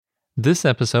This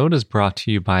episode is brought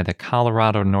to you by the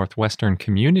Colorado Northwestern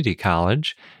Community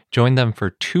College. Join them for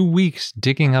 2 weeks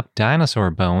digging up dinosaur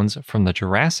bones from the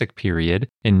Jurassic period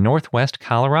in Northwest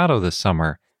Colorado this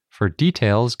summer. For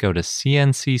details, go to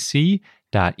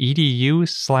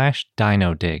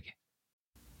cncc.edu/dinodig.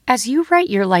 As you write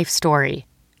your life story,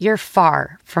 you're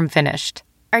far from finished.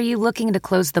 Are you looking to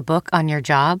close the book on your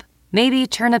job? Maybe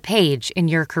turn a page in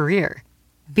your career?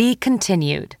 Be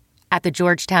continued at the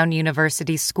Georgetown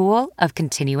University School of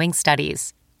Continuing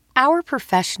Studies. Our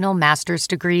professional master's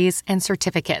degrees and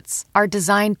certificates are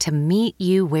designed to meet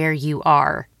you where you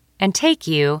are and take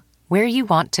you where you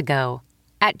want to go.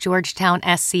 At Georgetown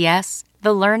SCS,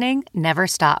 the learning never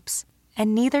stops,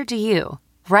 and neither do you.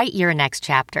 Write your next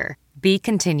chapter. Be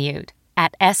continued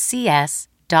at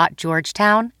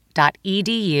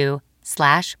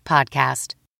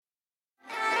scs.georgetown.edu/podcast.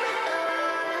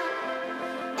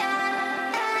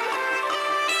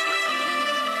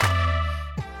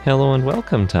 Hello and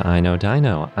welcome to I Know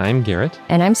Dino. I'm Garrett.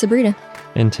 And I'm Sabrina.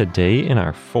 And today, in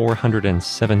our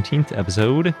 417th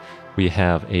episode, we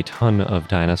have a ton of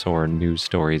dinosaur news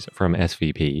stories from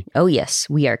SVP. Oh yes,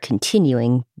 we are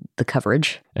continuing the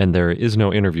coverage. And there is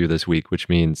no interview this week, which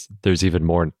means there's even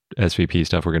more SVP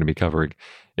stuff we're going to be covering.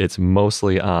 It's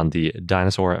mostly on the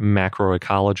dinosaur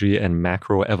macroecology and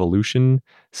macroevolution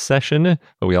session,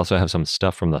 but we also have some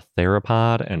stuff from the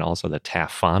theropod and also the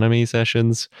taphonomy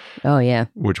sessions. Oh yeah.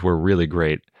 Which were really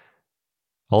great.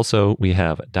 Also, we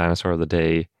have Dinosaur of the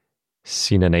Day,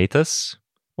 Caenorhynchus,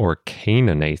 or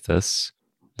Caenorhynchus.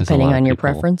 Depending on your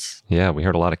preference. Yeah, we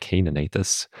heard a lot of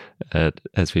Caenorhynchus at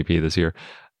SVP this year.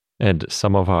 And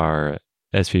some of our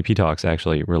SVP talks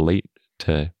actually relate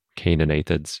to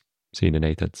Caenorhynchids. So you can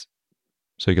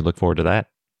look forward to that.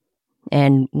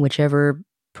 And whichever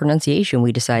pronunciation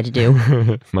we decide to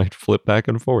do. Might flip back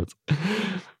and forth.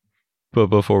 But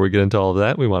before we get into all of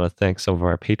that, we want to thank some of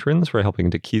our patrons for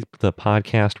helping to keep the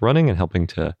podcast running and helping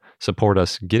to support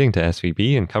us getting to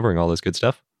SVP and covering all this good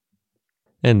stuff.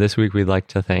 And this week, we'd like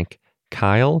to thank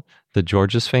Kyle, the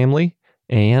Georges family,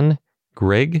 Anne,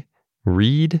 Greg,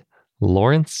 Reed,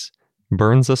 Lawrence,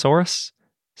 Burnsasaurus,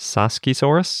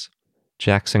 Saskisaurus,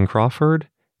 Jackson Crawford,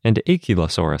 and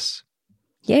Achelosaurus.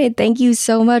 Yay, thank you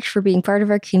so much for being part of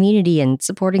our community and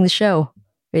supporting the show.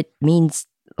 It means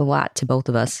a lot to both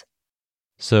of us.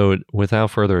 So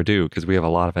without further ado, because we have a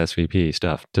lot of SVP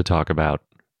stuff to talk about,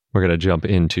 we're going to jump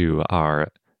into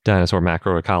our dinosaur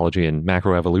macroecology and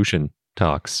macroevolution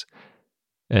talks.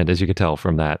 And as you can tell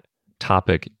from that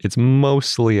topic, it's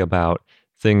mostly about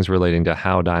things relating to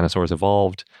how dinosaurs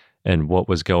evolved and what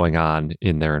was going on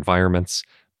in their environments.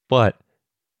 But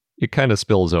it kind of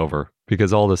spills over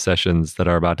because all the sessions that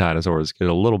are about dinosaurs get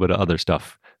a little bit of other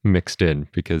stuff mixed in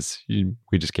because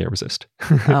we just can't resist.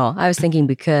 Oh, I was thinking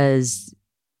because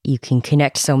you can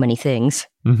connect so many things.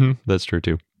 That's true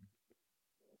too.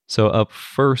 So up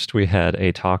first, we had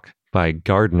a talk by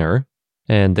Gardner,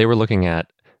 and they were looking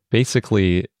at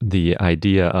basically the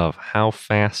idea of how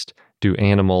fast do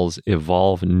animals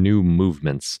evolve new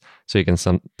movements. So you can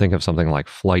think of something like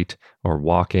flight or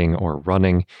walking or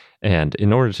running. And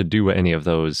in order to do any of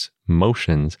those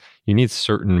motions, you need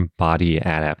certain body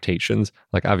adaptations.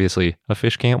 Like obviously a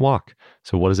fish can't walk.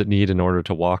 So what does it need in order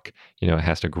to walk? It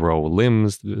has to grow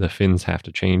limbs. The fins have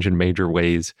to change in major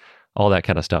ways, all that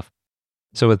kind of stuff.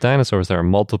 So with dinosaurs, there are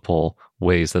multiple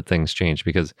ways that things change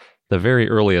because the very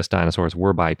earliest dinosaurs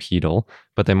were bipedal,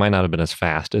 but they might not have been as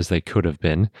fast as they could have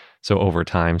been. So over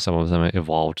time, some of them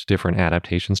evolved different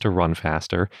adaptations to run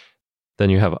faster. Then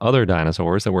you have other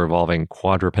dinosaurs that were evolving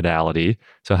quadrupedality.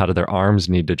 So how did their arms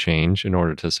need to change in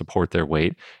order to support their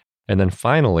weight? And then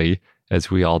finally, as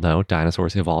we all know,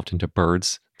 dinosaurs evolved into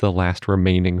birds, the last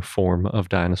remaining form of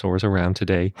dinosaurs around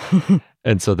today.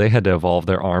 And so they had to evolve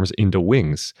their arms into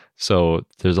wings. So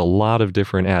there's a lot of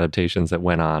different adaptations that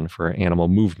went on for animal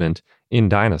movement in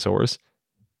dinosaurs.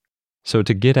 So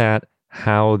to get at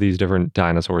how these different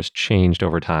dinosaurs changed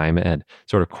over time and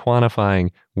sort of quantifying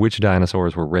which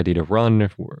dinosaurs were ready to run,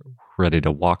 were ready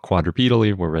to walk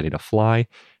quadrupedally, were ready to fly,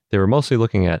 they were mostly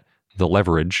looking at the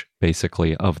leverage,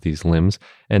 basically, of these limbs,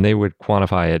 and they would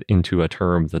quantify it into a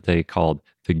term that they called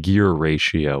the gear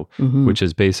ratio, which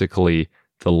is basically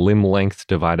the limb length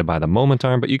divided by the moment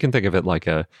arm, but you can think of it like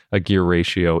a gear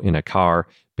ratio in a car,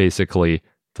 basically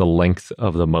the length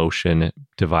of the motion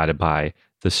divided by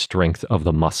the strength of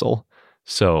the muscle.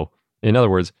 So, in other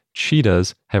words,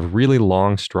 cheetahs have really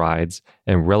long strides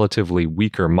and relatively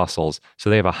weaker muscles, so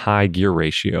they have a high gear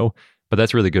ratio, but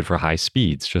that's really good for high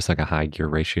speeds, just like a high gear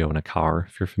ratio in a car,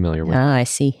 if you're familiar with it. Ah, I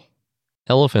see.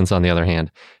 Elephants, on the other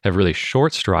hand, have really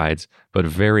short strides, but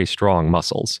very strong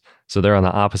muscles. So they're on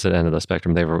the opposite end of the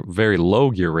spectrum. They have a very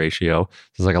low gear ratio.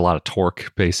 There's like a lot of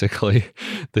torque, basically.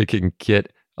 They can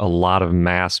get a lot of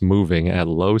mass moving at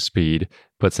low speed,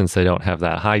 but since they don't have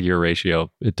that high gear ratio,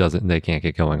 they can't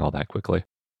get going all that quickly.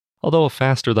 Although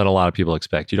faster than a lot of people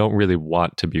expect. You don't really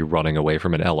want to be running away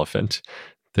from an elephant.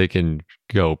 They can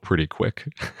go pretty quick.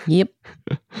 Yep.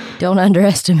 Don't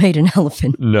underestimate an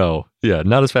elephant. No. Yeah,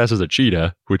 not as fast as a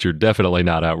cheetah, which you're definitely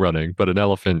not outrunning, but an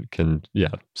elephant can,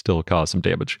 still cause some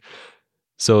damage.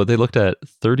 So they looked at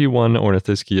 31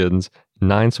 ornithischians,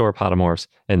 9 sauropodomorphs,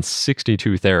 and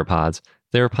 62 theropods.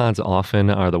 Theropods often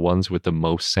are the ones with the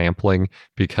most sampling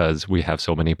because we have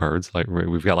so many birds. Like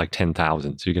we've got like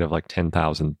 10,000. So you could have like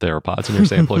 10,000 theropods in your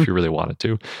sample if you really wanted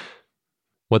to.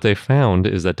 What they found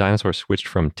is that dinosaurs switched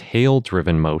from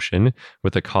tail-driven motion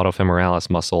with the caudofemoralis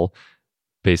muscle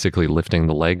basically lifting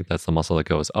the leg. That's the muscle that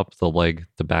goes up the leg,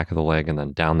 the back of the leg, and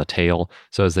then down the tail.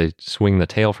 So as they swing the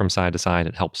tail from side to side,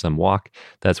 it helps them walk.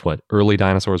 That's what early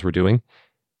dinosaurs were doing.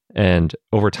 And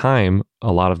over time,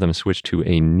 a lot of them switched to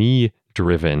a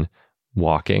knee-driven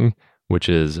walking, which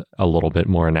is a little bit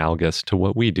more analogous to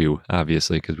what we do,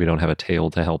 obviously, because we don't have a tail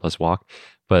to help us walk.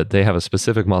 But they have a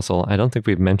specific muscle I don't think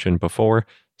we've mentioned before,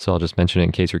 so I'll just mention it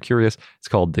in case you're curious. It's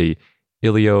called the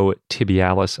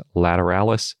iliotibialis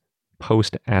lateralis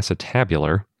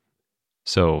post-acetabular.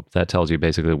 So that tells you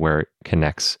basically where it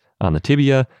connects on the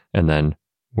tibia and then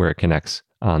where it connects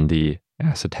on the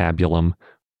acetabulum.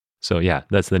 So yeah,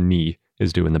 that's the knee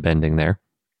is doing the bending there.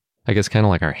 I guess kind of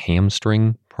like our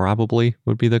hamstring probably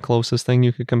would be the closest thing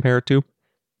you could compare it to.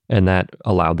 And that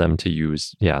allowed them to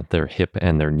use, their hip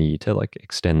and their knee to like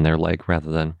extend their leg rather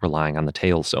than relying on the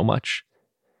tail so much.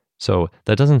 So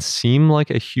that doesn't seem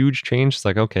like a huge change. It's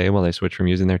like, okay, well, they switched from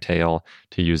using their tail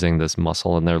to using this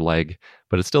muscle in their leg,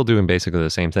 but it's still doing basically the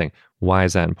same thing. Why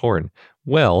is that important?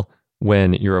 Well,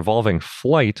 when you're evolving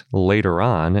flight later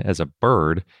on as a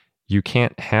bird, you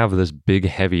can't have this big,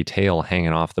 heavy tail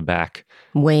hanging off the back.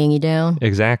 Weighing you down?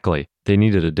 Exactly. They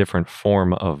needed a different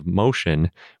form of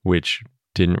motion, which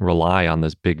didn't rely on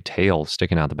this big tail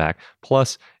sticking out the back.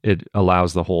 Plus, it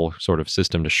allows the whole sort of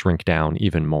system to shrink down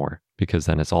even more because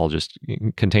then it's all just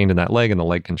contained in that leg and the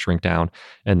leg can shrink down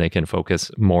and they can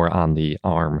focus more on the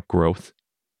arm growth.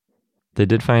 They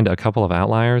did find a couple of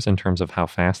outliers in terms of how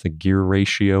fast the gear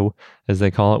ratio, as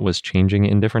they call it, was changing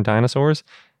in different dinosaurs.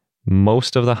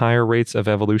 Most of the higher rates of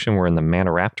evolution were in the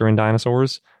Maniraptoran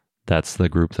dinosaurs. That's the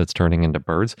group that's turning into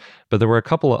birds. But there were a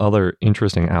couple of other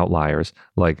interesting outliers,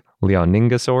 like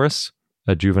Liaoningosaurus,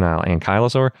 a juvenile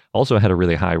ankylosaur, also had a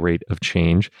really high rate of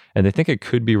change. And they think it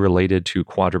could be related to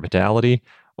quadrupedality,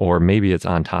 or maybe it's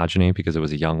ontogeny because it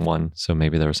was a young one. So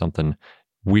maybe there was something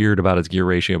weird about its gear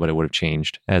ratio, but it would have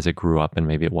changed as it grew up, and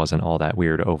maybe it wasn't all that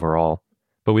weird overall.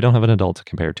 But we don't have an adult to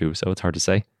compare to, so it's hard to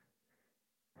say.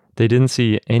 They didn't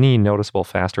see any noticeable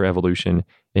faster evolution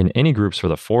in any groups for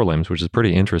the forelimbs, which is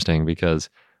pretty interesting because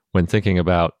when thinking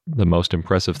about the most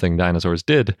impressive thing dinosaurs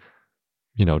did,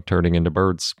 turning into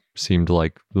birds seemed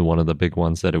like one of the big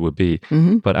ones that it would be.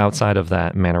 Mm-hmm. But outside of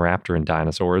that, Maniraptoran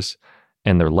dinosaurs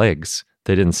and their legs,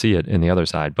 they didn't see it in the other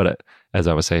side. But as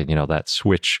I was saying, that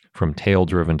switch from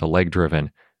tail-driven to leg-driven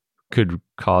could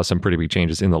cause some pretty big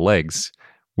changes in the legs,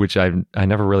 which I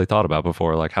never really thought about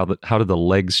before. Like how did the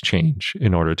legs change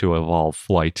in order to evolve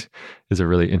flight is a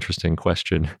really interesting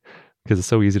question because it's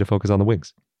so easy to focus on the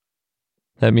wings.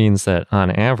 That means that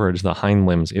on average, the hind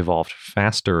limbs evolved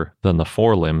faster than the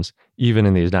forelimbs, even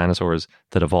in these dinosaurs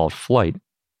that evolved flight.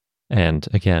 And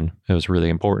again, it was really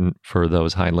important for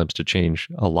those hind limbs to change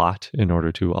a lot in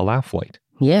order to allow flight.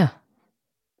 Yeah.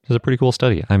 It's a pretty cool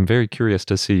study. I'm very curious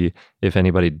to see if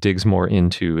anybody digs more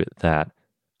into that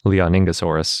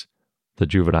Liaoningosaurus, the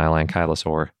juvenile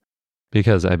ankylosaur,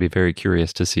 because I'd be very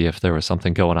curious to see if there was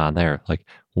something going on there. Like,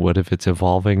 what if it's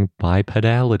evolving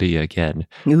bipedality again?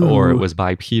 Ooh. Or it was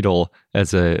bipedal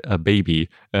as a baby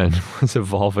and was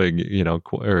evolving,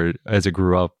 or as it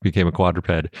grew up, became a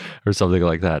quadruped or something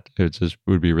like that. It just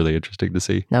would be really interesting to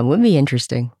see. That would be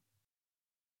interesting.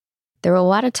 There were a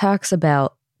lot of talks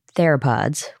about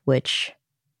theropods, which,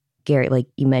 Gary, like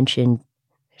you mentioned,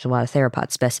 there's a lot of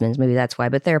theropod specimens. Maybe that's why.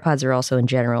 But theropods are also, in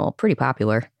general, pretty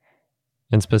popular.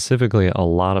 And specifically, a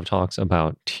lot of talks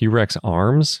about T-Rex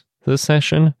arms this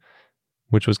session,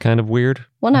 which was kind of weird.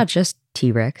 Well, not just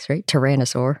T-Rex, right?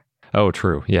 Tyrannosaur. Oh,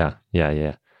 true. Yeah.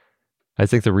 I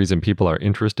think the reason people are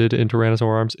interested in Tyrannosaur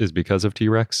arms is because of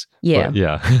T-Rex. Yeah. But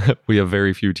yeah, we have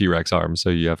very few T-Rex arms, so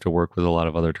you have to work with a lot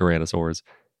of other Tyrannosaurs.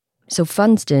 So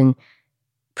Funston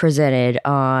presented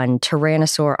on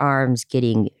Tyrannosaur arms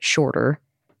getting shorter.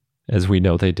 As we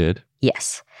know they did.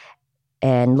 Yes.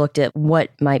 And looked at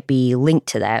what might be linked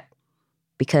to that.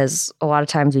 because a lot of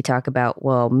times we talk about,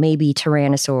 well, maybe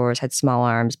tyrannosaurs had small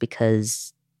arms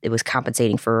because it was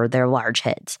compensating for their large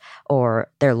heads or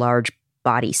their large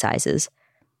body sizes.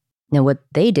 Now, what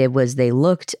they did was they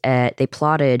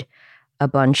plotted a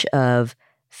bunch of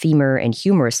femur and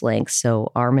humerus lengths,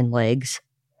 so arm and legs,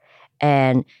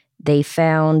 and they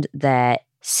found that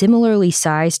similarly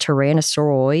sized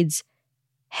tyrannosauroids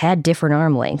had different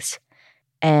arm lengths.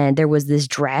 And there was this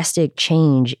drastic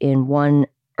change in one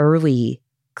early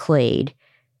clade,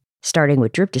 starting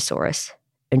with Dryptosaurus.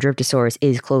 And Dryptosaurus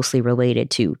is closely related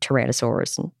to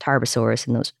Tyrannosaurus and Tarbosaurus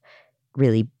and those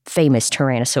really famous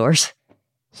tyrannosaurs.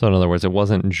 So in other words, it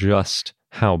wasn't just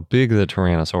how big the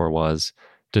tyrannosaur was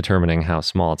determining how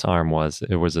small its arm was.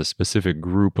 It was a specific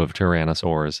group of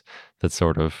tyrannosaurs that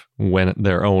sort of went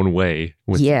their own way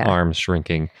with arms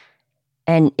shrinking.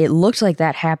 And it looked like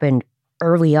that happened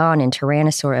early on in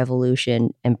tyrannosaur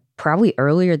evolution and probably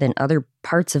earlier than other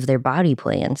parts of their body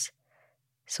plans.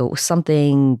 So it was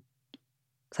something,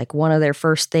 it's like one of their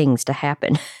first things to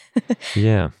happen.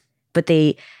 Yeah. But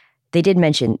they did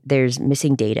mention there's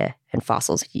missing data and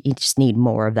fossils. You just need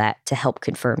more of that to help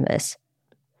confirm this.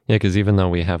 Yeah, because even though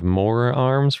we have more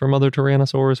arms from other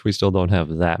tyrannosaurs, we still don't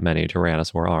have that many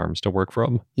tyrannosaur arms to work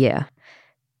from. Yeah.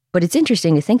 But it's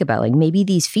interesting to think about, like maybe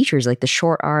these features, like the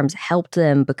short arms, helped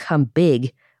them become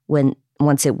big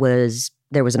once there was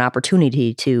an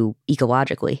opportunity to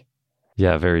ecologically.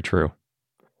 Yeah, very true.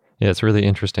 Yeah, it's really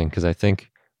interesting because I think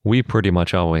we pretty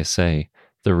much always say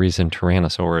the reason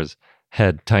tyrannosaurs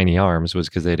had tiny arms was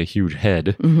because they had a huge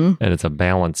head, and it's a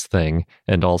balance thing,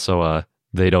 and also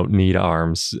they don't need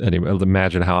arms anymore.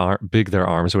 Imagine how big their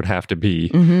arms would have to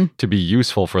be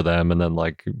useful for them. And then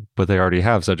but they already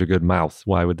have such a good mouth.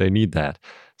 Why would they need that?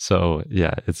 So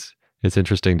yeah, it's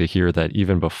interesting to hear that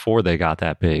even before they got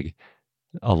that big,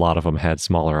 a lot of them had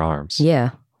smaller arms. Yeah.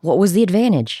 What was the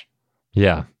advantage?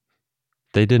 Yeah.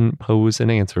 They didn't pose an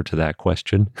answer to that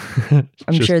question.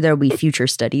 I'm sure there'll be future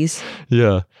studies.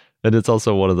 Yeah. And it's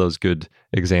also one of those good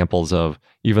examples of,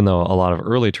 even though a lot of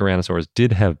early tyrannosaurs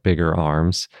did have bigger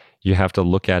arms, you have to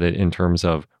look at it in terms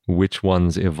of which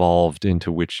ones evolved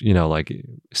into which,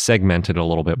 segmented a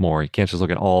little bit more. You can't just look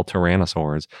at all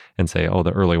tyrannosaurs and say, oh,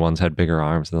 the early ones had bigger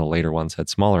arms and the later ones had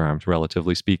smaller arms,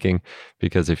 relatively speaking,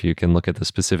 because if you can look at the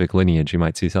specific lineage, you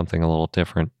might see something a little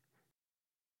different.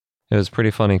 It was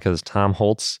pretty funny because Tom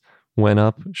Holtz went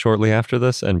up shortly after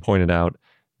this and pointed out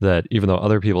that even though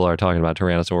other people are talking about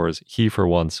tyrannosaurs, he for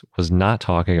once was not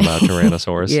talking about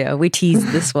tyrannosaurs. Yeah, we teased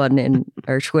this one in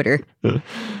our Twitter.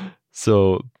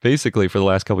 So basically, for the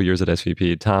last couple of years at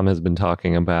SVP, Tom has been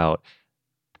talking about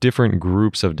different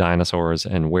groups of dinosaurs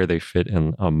and where they fit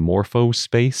in a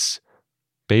morphospace,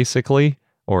 basically,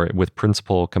 or with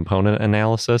principal component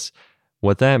analysis.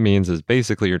 What that means is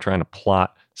basically you're trying to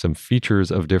plot some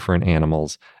features of different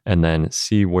animals and then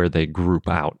see where they group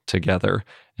out together.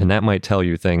 And that might tell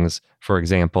you things, for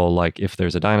example, like if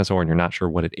there's a dinosaur and you're not sure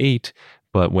what it ate,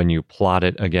 but when you plot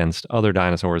it against other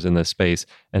dinosaurs in this space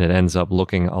and it ends up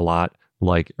looking a lot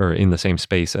like, or in the same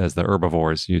space as the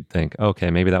herbivores, you'd think, okay,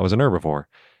 maybe that was an herbivore.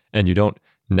 And you don't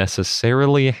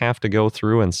necessarily have to go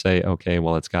through and say, okay,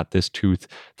 well, it's got this tooth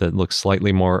that looks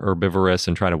slightly more herbivorous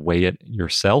and try to weigh it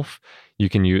yourself. You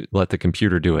can let the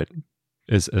computer do it,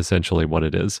 is essentially what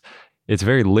it is. It's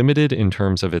very limited in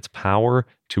terms of its power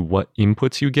to what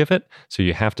inputs you give it. So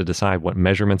you have to decide what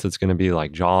measurements it's going to be,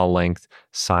 like jaw length,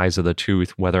 size of the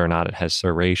tooth, whether or not it has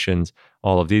serrations,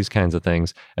 all of these kinds of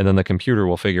things. And then the computer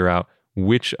will figure out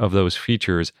which of those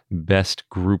features best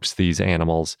groups these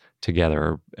animals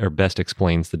together or best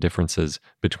explains the differences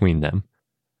between them.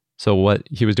 So what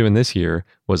he was doing this year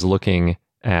was looking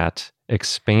at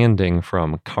expanding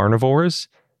from carnivores,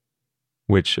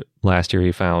 which last year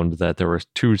he found that there were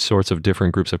two sorts of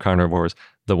different groups of carnivores,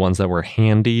 the ones that were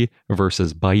handy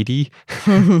versus bitey,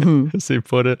 as he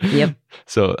put it. Yep.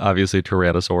 So obviously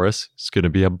Tyrannosaurus is going to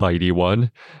be a bitey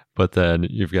one, but then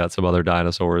you've got some other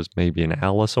dinosaurs, maybe an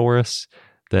Allosaurus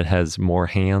that has more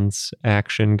hands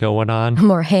action going on.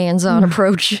 More hands-on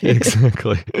approach.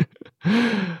 Exactly.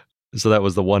 So that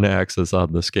was the one axis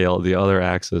on the scale. The other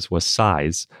axis was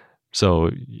size.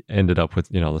 So ended up with,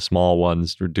 the small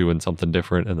ones are doing something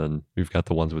different. And then we've got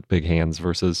the ones with big hands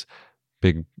versus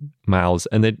big mouths.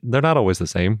 And they're not always the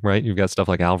same, right? You've got stuff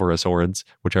like Alvarezsaurids,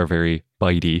 which are very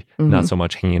bitey, not so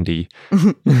much handy.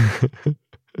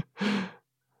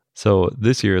 So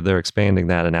this year, they're expanding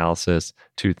that analysis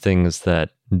to things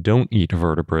that don't eat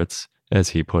vertebrates, as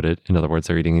he put it. In other words,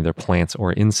 they're eating either plants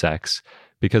or insects,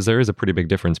 because there is a pretty big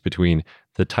difference between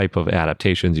the type of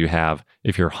adaptations you have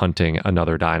if you're hunting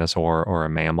another dinosaur or a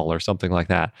mammal or something like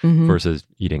that versus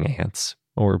eating ants,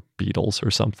 or beetles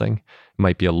or something. It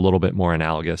might be a little bit more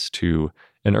analogous to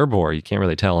an herbivore. You can't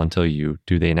really tell until you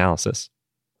do the analysis.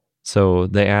 So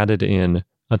they added in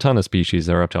a ton of species.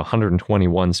 There are up to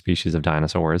 121 species of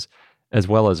dinosaurs, as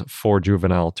well as 4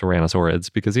 juvenile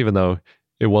tyrannosaurids, because even though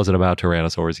it wasn't about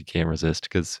tyrannosaurs, he can't resist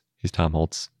because he's Tom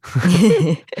Holtz.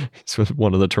 He's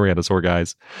one of the tyrannosaur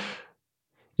guys.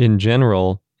 In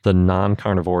general, the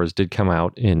non-carnivores did come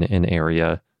out in an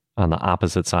area on the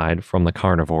opposite side from the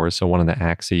carnivores. So one of the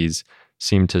axes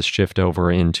seemed to shift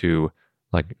over into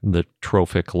like the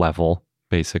trophic level,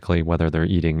 basically, whether they're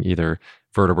eating either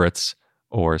vertebrates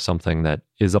or something that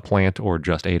is a plant or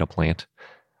just ate a plant.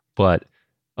 But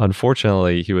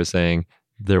unfortunately, he was saying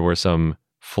there were some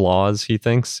flaws, he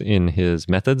thinks, in his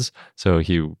methods. So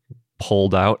he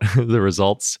pulled out the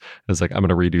results. It was like, I'm going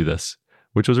to redo this,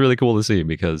 which was really cool to see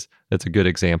because it's a good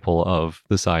example of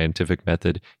the scientific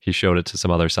method. He showed it to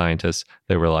some other scientists.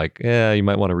 They were like, yeah, you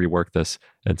might want to rework this.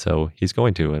 And so he's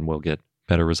going to, and we'll get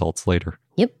better results later.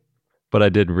 Yep. But I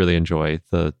did really enjoy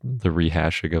the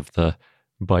rehashing of the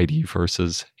bitey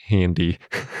versus handy.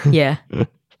 Yeah.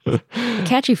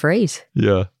 Catchy phrase.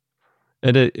 Yeah.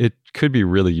 And it could be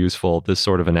really useful, this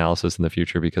sort of analysis in the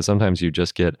future, because sometimes you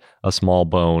just get a small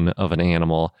bone of an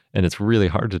animal and it's really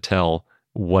hard to tell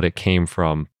what it came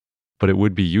from. But it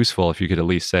would be useful if you could at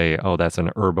least say, oh, that's an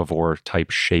herbivore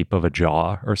type shape of a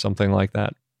jaw or something like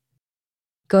that.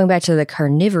 Going back to the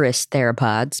carnivorous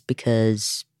theropods,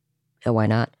 because why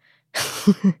not?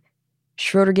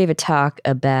 Schroeder gave a talk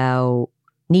about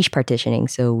niche partitioning,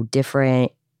 so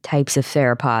different types of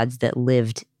theropods that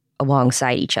lived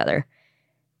alongside each other.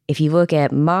 If you look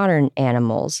at modern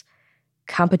animals,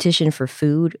 competition for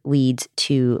food leads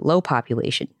to low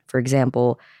population. For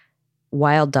example,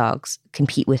 wild dogs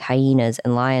compete with hyenas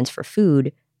and lions for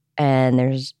food, and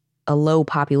there's a low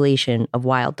population of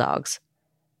wild dogs.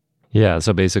 Yeah,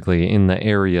 so basically in the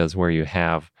areas where you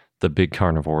have the big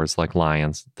carnivores like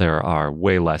lions, there are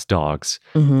way less dogs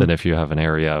than if you have an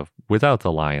area without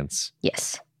the lions.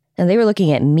 Yes. And they were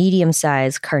looking at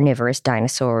medium-sized carnivorous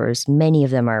dinosaurs. Many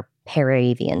of them are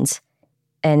paravians.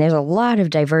 And there's a lot of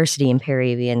diversity in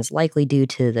paravians, likely due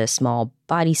to the small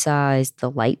body size,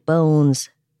 the light bones,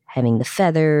 having the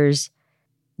feathers.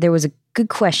 There was a good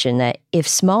question that if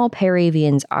small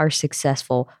paravians are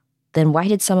successful, then why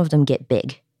did some of them get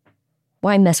big?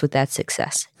 Why mess with that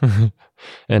success?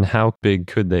 And how big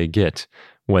could they get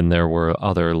when there were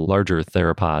other larger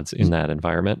theropods in that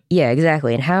environment? Yeah,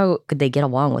 exactly. And how could they get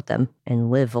along with them and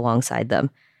live alongside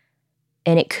them?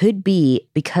 And it could be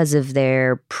because of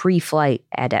their pre-flight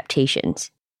adaptations.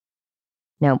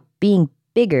 Now, being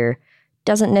bigger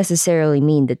doesn't necessarily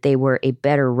mean that they were a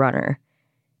better runner.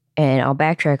 And I'll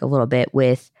backtrack a little bit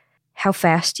with how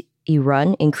fast you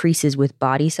run increases with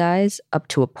body size up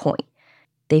to a point.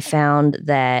 They found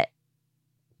that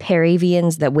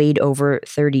paravians that weighed over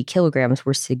 30 kilograms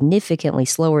were significantly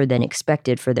slower than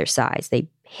expected for their size. They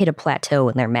hit a plateau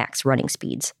in their max running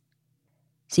speeds.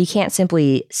 So you can't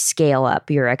simply scale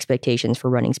up your expectations for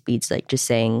running speeds, like just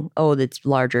saying, oh, that's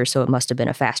larger, so it must have been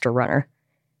a faster runner.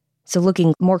 So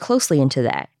looking more closely into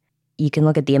that, you can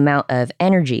look at the amount of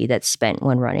energy that's spent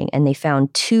when running, and they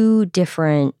found 2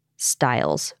 different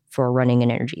styles for running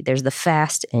and energy. There's the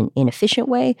fast and inefficient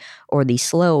way, or the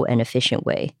slow and efficient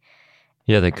way.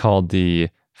 Yeah, they called the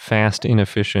fast,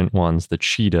 inefficient ones the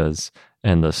cheetahs,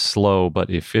 and the slow but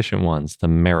efficient ones the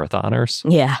marathoners.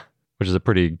 Yeah. Which is a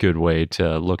pretty good way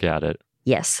to look at it.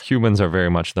 Yes. Humans are very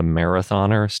much the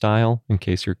marathoner style, in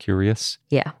case you're curious.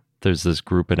 Yeah. There's this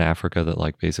group in Africa that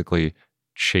like basically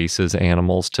chases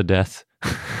animals to death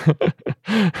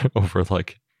over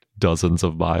like dozens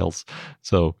of miles.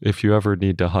 So if you ever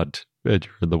need to hunt and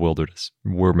you're in the wilderness,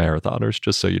 we're marathoners,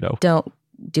 just so you know. Don't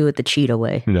do it the cheetah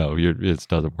way. No, it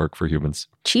doesn't work for humans.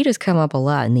 Cheetahs come up a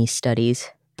lot in these studies.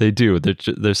 They do.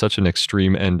 They're such an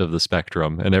extreme end of the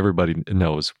spectrum, and everybody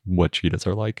knows what cheetahs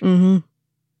are like. Mm-hmm.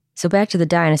 So back to the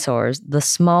dinosaurs, the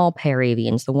small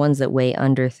paravians, the ones that weigh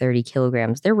under 30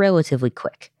 kilograms, they're relatively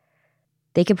quick.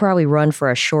 They could probably run for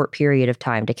a short period of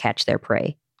time to catch their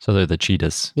prey. So they're the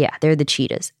cheetahs. Yeah, they're the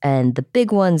cheetahs. And the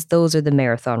big ones, those are the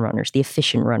marathon runners, the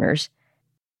efficient runners.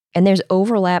 And there's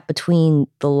overlap between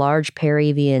the large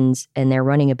paravians and their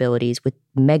running abilities with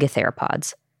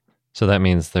megatheropods. So that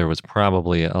means there was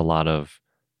probably a lot of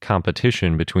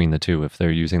competition between the two if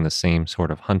they're using the same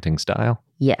sort of hunting style.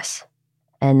 Yes.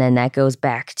 And then that goes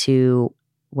back to,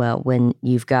 well, when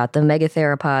you've got the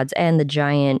megatheropods and the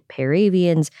giant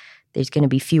paravians, there's going to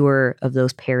be fewer of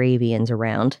those paravians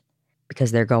around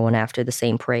because they're going after the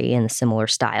same prey in a similar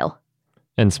style.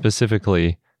 And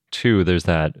specifically, too, there's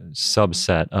that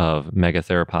subset of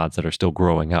megatheropods that are still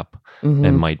growing up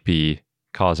and might be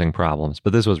causing problems.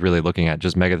 But this was really looking at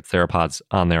just megatheropods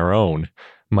on their own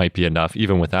might be enough,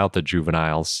 even without the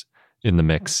juveniles in the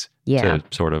mix, to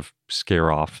sort of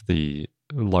scare off the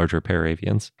larger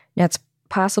paravians. Now, it's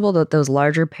possible that those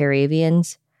larger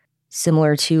paravians,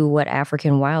 similar to what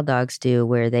African wild dogs do,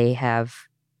 where they have,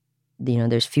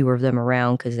 there's fewer of them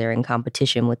around because they're in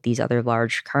competition with these other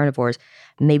large carnivores.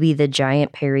 Maybe the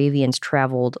giant paravians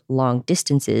traveled long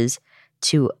distances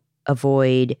to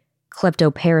avoid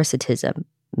kleptoparasitism,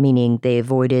 meaning they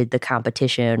avoided the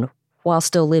competition while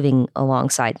still living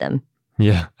alongside them.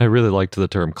 Yeah, I really liked the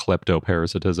term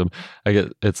kleptoparasitism. I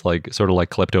get it's like sort of like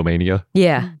kleptomania.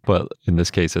 Yeah. But in this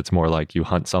case, it's more like you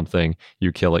hunt something,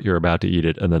 you kill it, you're about to eat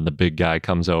it, and then the big guy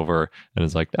comes over and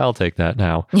is like, I'll take that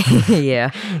now.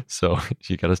 Yeah. So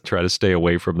you got to try to stay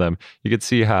away from them. You could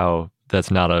see how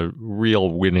that's not a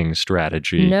real winning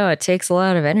strategy. No, it takes a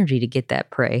lot of energy to get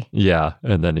that prey. Yeah.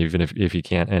 And then even if you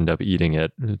can't end up eating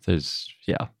it,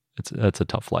 that's a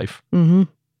tough life. Mm-hmm.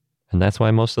 And that's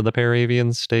why most of the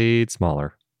paravians stayed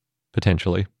smaller,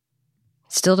 potentially.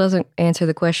 Still doesn't answer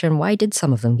the question, why did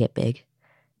some of them get big?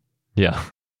 Yeah.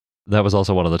 That was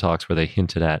also one of the talks where they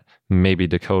hinted at maybe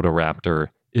Dakota raptor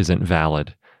isn't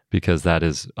valid because that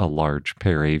is a large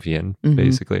paravian,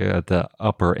 basically at the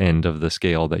upper end of the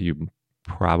scale that you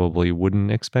probably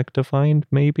wouldn't expect to find,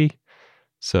 maybe.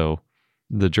 So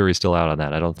the jury's still out on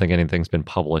that. I don't think anything's been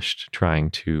published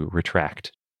trying to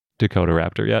retract Dakota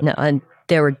raptor yet. No, and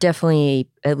there were definitely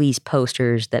at least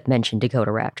posters that mentioned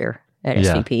Dakota raptor at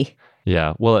SVP.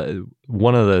 Yeah. Well,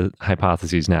 one of the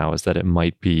hypotheses now is that it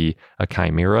might be a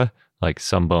chimera, like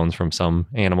some bones from some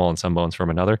animal and some bones from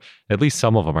another. At least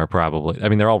some of them are probably,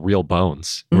 they're all real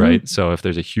bones, right? So if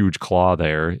there's a huge claw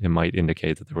there, it might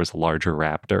indicate that there was a larger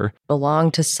raptor.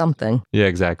 Belonged to something. Yeah,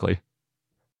 exactly.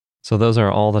 So those are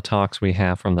all the talks we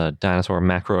have from the dinosaur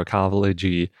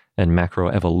macroecology and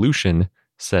macroevolution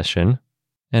session.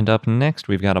 And up next,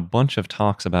 we've got a bunch of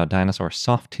talks about dinosaur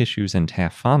soft tissues and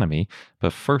taphonomy,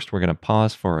 but first we're going to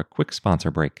pause for a quick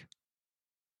sponsor break.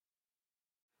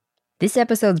 This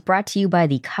episode's brought to you by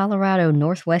the Colorado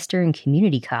Northwestern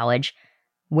Community College,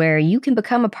 where you can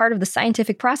become a part of the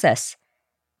scientific process.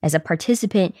 As a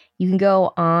participant, you can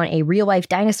go on a real-life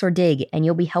dinosaur dig, and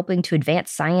you'll be helping to advance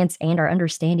science and our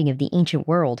understanding of the ancient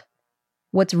world.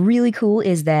 What's really cool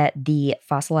is that the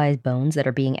fossilized bones that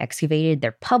are being excavated,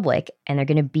 they're public, and they're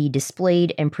going to be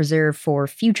displayed and preserved for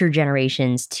future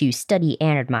generations to study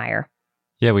and admire.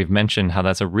 Yeah, we've mentioned how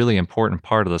that's a really important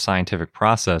part of the scientific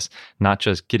process, not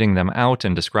just getting them out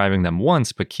and describing them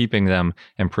once, but keeping them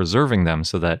and preserving them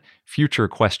so that future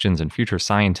questions and future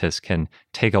scientists can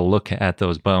take a look at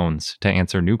those bones to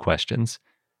answer new questions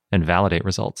and validate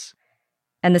results.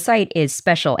 And the site is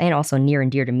special and also near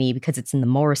and dear to me because it's in the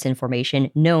Morrison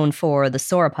Formation, known for the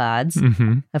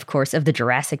sauropods, of course, of the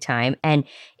Jurassic time. And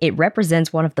it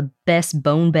represents one of the best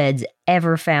bone beds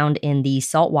ever found in the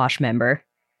saltwash member.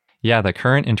 Yeah, the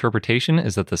current interpretation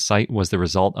is that the site was the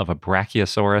result of a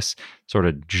Brachiosaurus sort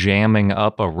of jamming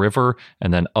up a river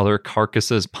and then other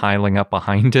carcasses piling up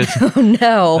behind it. Oh,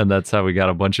 no. And that's how we got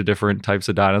a bunch of different types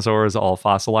of dinosaurs all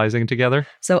fossilizing together.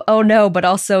 So, oh no, but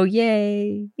also,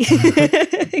 yay.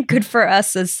 Good for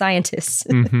us as scientists.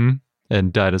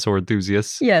 And dinosaur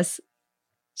enthusiasts. Yes.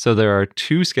 So there are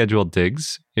 2 scheduled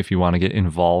digs if you want to get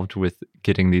involved with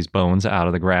getting these bones out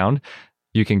of the ground.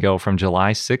 You can go from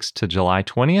July 6th to July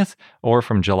 20th or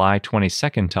from July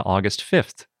 22nd to August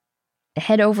 5th.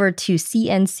 Head over to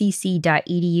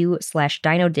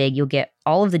cncc.edu/dinodig. You'll get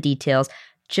all of the details.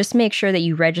 Just make sure that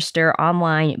you register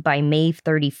online by May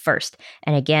 31st.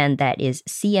 And again, that is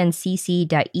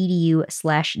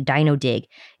cncc.edu/dinodig,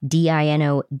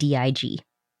 DINODIG.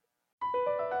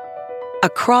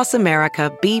 Across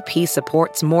America, BP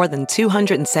supports more than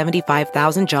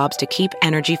 275,000 jobs to keep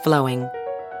energy flowing.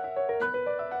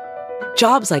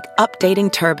 Jobs like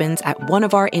updating turbines at one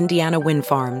of our Indiana wind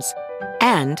farms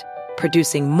and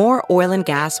producing more oil and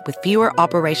gas with fewer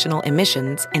operational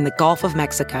emissions in the Gulf of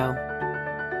Mexico.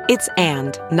 It's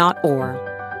and, not or.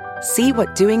 See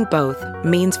what doing both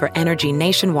means for energy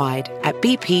nationwide at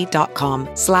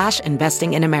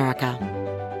bp.com/investing in America.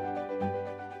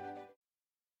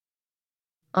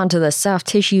 Onto the soft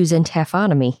tissues and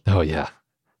taphonomy. Oh, yeah.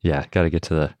 Yeah, got to get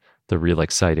to the real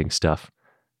exciting stuff.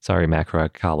 Sorry,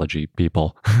 macroecology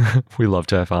people. We love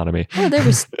taphonomy. Oh,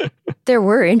 there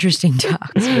were interesting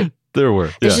talks. There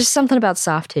were. There's just something about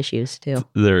soft tissues, too.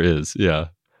 There is, yeah.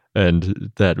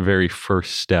 And that very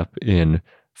first step in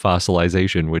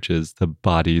fossilization, which is the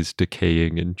bodies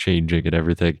decaying and changing and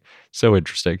everything. So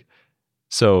interesting.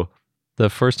 So the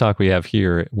first talk we have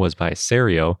here was by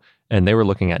Serio, and they were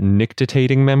looking at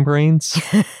nictitating membranes.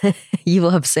 You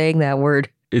love saying that word.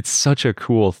 it's such a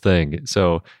cool thing.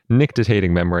 So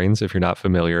nictitating membranes, if you're not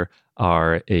familiar,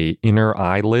 are a inner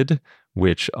eyelid,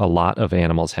 which a lot of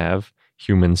animals have.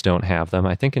 Humans don't have them.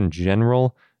 I think in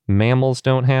general, mammals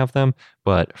don't have them,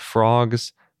 but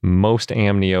frogs, most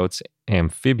amniotes,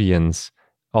 amphibians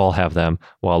all have them,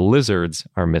 while lizards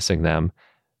are missing them.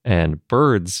 And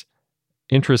birds,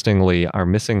 interestingly, are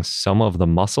missing some of the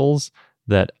muscles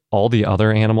that all the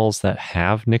other animals that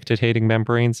have nictitating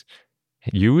membranes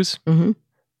use,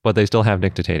 but they still have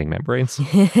nictitating membranes.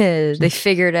 They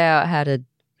figured out how to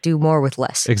do more with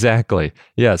less. Exactly.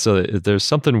 Yeah, so there's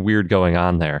something weird going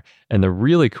on there. And the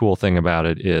really cool thing about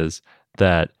it is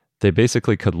that they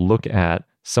basically could look at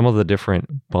some of the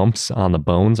different bumps on the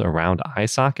bones around eye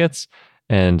sockets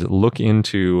and look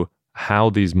into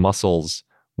how these muscles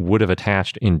would have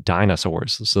attached in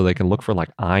dinosaurs. So they can look for like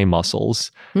eye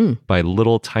muscles by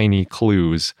little tiny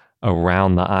clues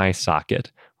around the eye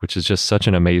socket, which is just such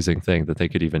an amazing thing that they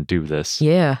could even do this.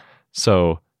 Yeah.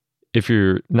 So if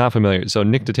you're not familiar, so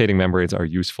nictitating membranes are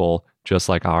useful just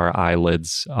like our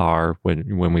eyelids are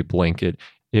when we blink. It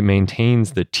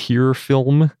maintains the tear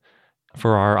film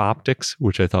for our optics,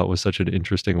 which I thought was such an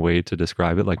interesting way to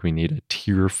describe it. Like we need a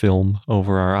tear film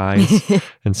over our eyes,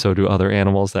 and so do other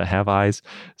animals that have eyes.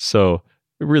 So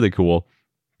really cool.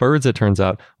 Birds, it turns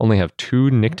out, only have 2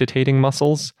 nictitating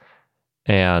muscles,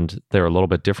 and they're a little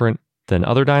bit different than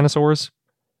other dinosaurs.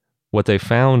 What they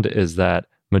found is that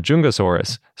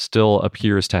Majungasaurus still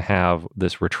appears to have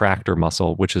this retractor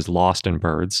muscle, which is lost in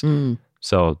birds.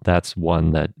 So that's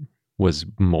one that was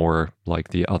more like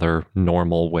the other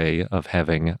normal way of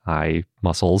having eye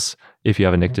muscles if you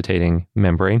have a nictitating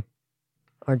membrane.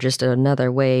 Or just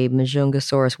another way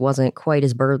Majungasaurus wasn't quite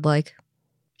as bird-like.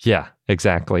 Yeah,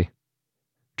 exactly.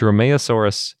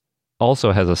 Dromaeosaurus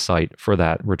also has a site for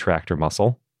that retractor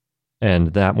muscle,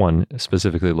 and that one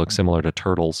specifically looks similar to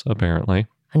turtles, apparently.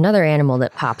 Another animal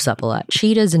that pops up a lot.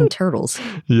 Cheetahs and turtles.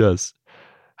 Yes.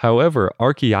 However,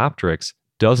 Archaeopteryx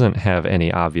doesn't have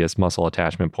any obvious muscle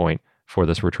attachment point for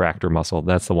this retractor muscle.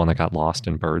 That's the one that got lost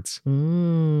in birds.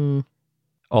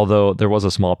 Although there was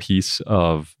a small piece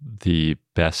of the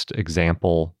best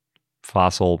example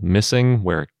fossil missing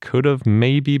where it could have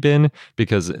maybe been,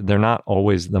 because they're not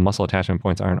always, the muscle attachment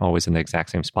points aren't always in the exact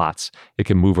same spots. It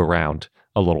can move around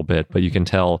a little bit, but you can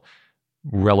tell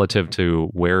relative to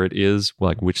where it is,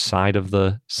 like which side of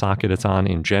the socket it's on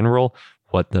in general,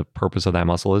 what the purpose of that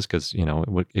muscle is, because, you know,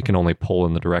 it can only pull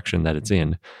in the direction that it's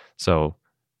in. So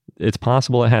it's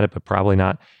possible it had it, but probably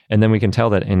not. And then we can tell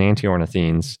that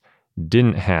enantiornithines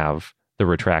didn't have the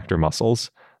retractor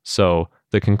muscles. So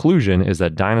the conclusion is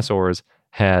that dinosaurs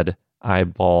had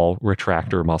eyeball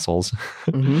retractor muscles,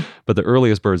 but the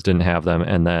earliest birds didn't have them.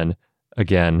 And then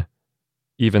again,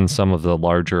 even some of the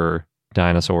larger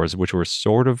dinosaurs, which were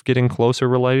sort of getting closer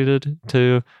related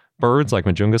to birds, like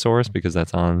Majungasaurus, because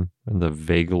that's on the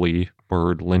vaguely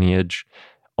bird lineage,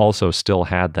 also still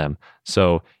had them.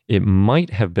 So it might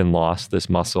have been lost, this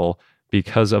muscle,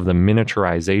 because of the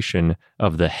miniaturization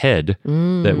of the head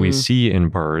that we see in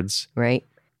birds. Right.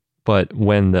 But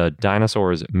when the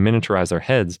dinosaurs miniaturized their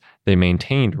heads, they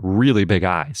maintained really big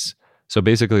eyes. So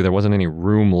basically there wasn't any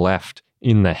room left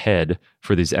in the head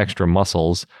for these extra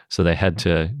muscles. So they had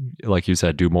to, like you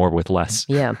said, do more with less.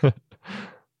 Yeah.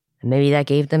 Maybe that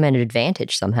gave them an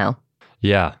advantage somehow.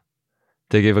 Yeah.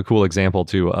 They gave a cool example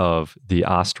too of the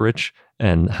ostrich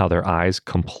and how their eyes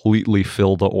completely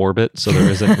fill the orbit. So there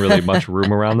isn't really much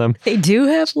room around them. They do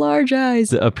have large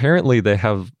eyes. Apparently they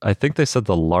have, I think they said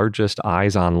the largest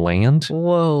eyes on land.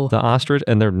 Whoa. The ostrich,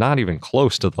 and they're not even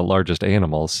close to the largest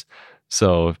animals.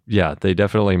 So yeah, they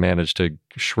definitely managed to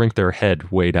shrink their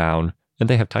head way down, and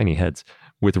they have tiny heads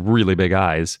with really big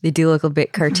eyes. They do look a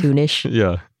bit cartoonish.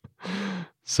 Yeah.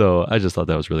 So I just thought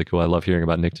that was really cool. I love hearing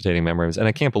about nictitating membranes, and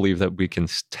I can't believe that we can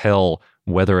tell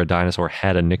whether a dinosaur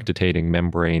had a nictitating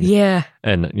membrane. Yeah.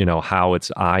 And, you know, how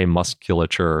its eye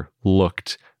musculature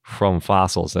looked from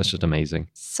fossils. That's just amazing.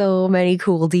 So many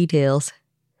cool details.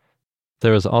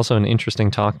 There was also an interesting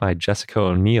talk by Jessica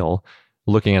O'Neill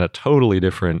looking at a totally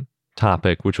different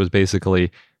topic, which was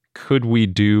basically, could we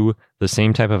do the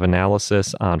same type of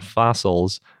analysis on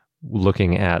fossils,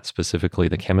 looking at specifically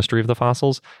the chemistry of the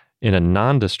fossils in a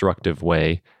non-destructive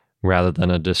way rather than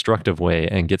a destructive way,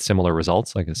 and get similar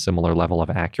results, like a similar level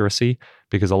of accuracy?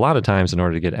 Because a lot of times in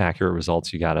order to get accurate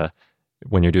results, you gotta,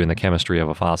 when you're doing the chemistry of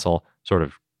a fossil, sort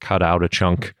of cut out a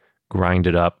chunk, grind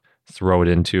it up, throw it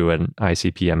into an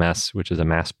ICP-MS, which is a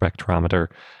mass spectrometer,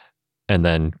 and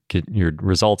then get your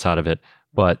results out of it.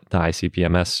 But the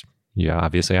ICP-MS, you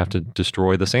obviously have to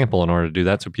destroy the sample in order to do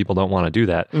that, so people don't want to do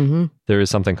that. There is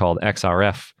something called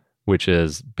XRF, which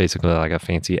is basically like a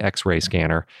fancy X-ray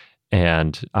scanner,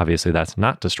 And obviously that's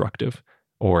not destructive,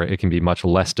 or it can be much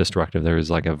less destructive. There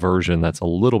is like a version that's a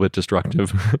little bit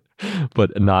destructive,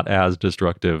 but not as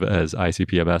destructive as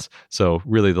ICP-MS. So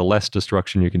really the less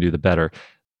destruction you can do, the better.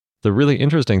 The really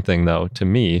interesting thing though, to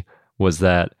me, was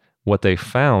that what they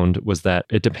found was that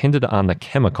it depended on the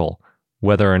chemical,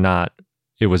 whether or not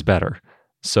it was better.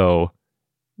 So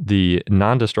the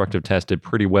non-destructive test did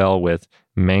pretty well with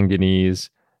manganese,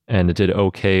 and it did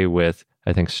okay with,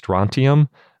 I think, strontium,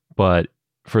 but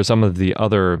for some of the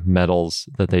other metals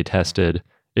that they tested,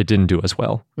 it didn't do as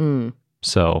well.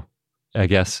 So I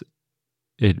guess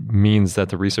it means that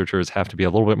the researchers have to be a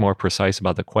little bit more precise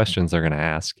about the questions they're going to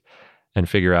ask and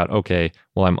figure out, okay,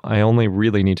 well, I only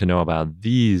really need to know about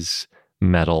these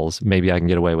metals. Maybe I can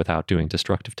get away without doing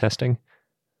destructive testing,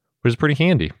 which is pretty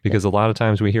handy because a lot of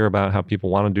times we hear about how people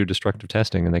want to do destructive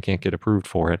testing and they can't get approved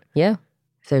for it. Yeah,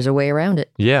 if there's a way around it.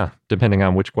 Yeah, depending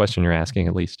on which question you're asking,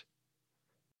 at least.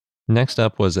 Next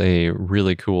up was a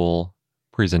really cool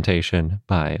presentation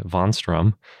by Von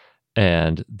Strum,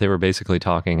 and they were basically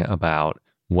talking about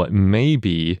what may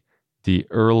be the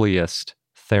earliest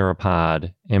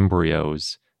theropod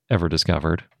embryos ever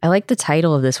discovered. I like the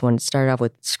title of this one. It started off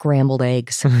with scrambled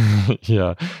eggs.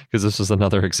 Yeah, because this is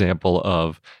another example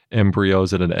of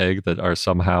embryos in an egg that are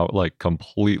somehow like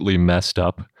completely messed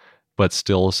up, but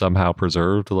still somehow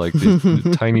preserved. Like these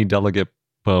tiny, delicate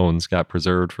bones got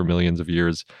preserved for millions of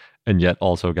years and yet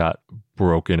also got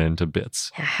broken into bits.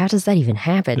 How does that even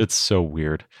happen? It's so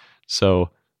weird.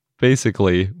 So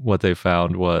basically what they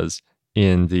found was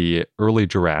in the early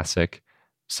Jurassic,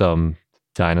 some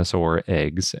dinosaur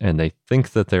eggs, and they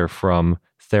think that they're from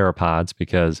theropods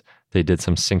because they did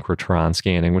some synchrotron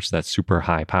scanning, which is that super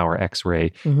high power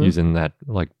X-ray using that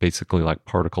like basically like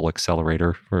particle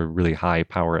accelerator for a really high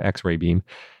power X-ray beam.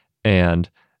 And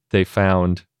they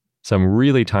found some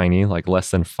really tiny, like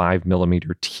less than 5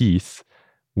 millimeter teeth,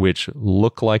 which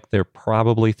look like they're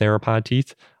probably theropod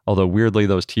teeth. Although weirdly,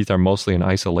 those teeth are mostly in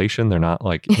isolation. They're not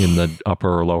like in the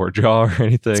upper or lower jaw or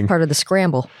anything. It's part of the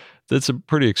scramble. It's a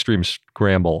pretty extreme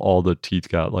scramble. All the teeth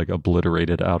got like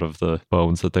obliterated out of the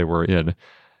bones that they were in.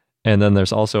 And then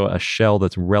there's also a shell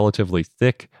that's relatively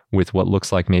thick with what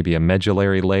looks like maybe a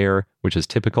medullary layer, which is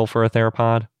typical for a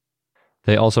theropod.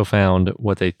 They also found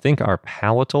what they think are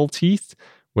palatal teeth,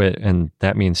 and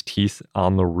that means teeth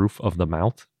on the roof of the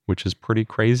mouth, which is pretty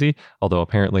crazy, although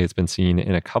apparently it's been seen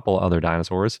in a couple other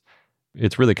dinosaurs.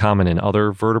 It's really common in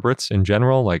other vertebrates in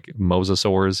general, like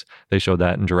mosasaurs. They showed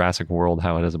that in Jurassic World,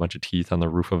 how it has a bunch of teeth on the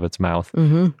roof of its mouth.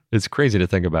 It's crazy to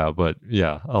think about, but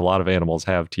yeah, a lot of animals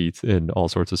have teeth in all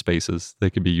sorts of spaces. They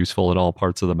can be useful in all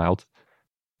parts of the mouth.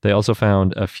 They also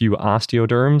found a few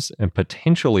osteoderms and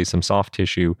potentially some soft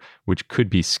tissue, which could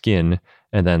be skin,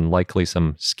 and then likely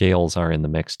some scales are in the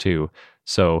mix too.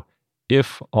 So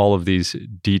if all of these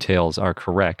details are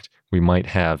correct, we might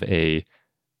have a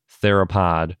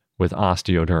theropod with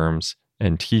osteoderms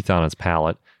and teeth on its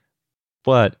palate.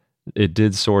 But it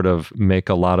did sort of make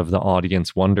a lot of the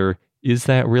audience wonder, is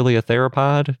that really a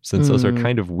theropod? Since those are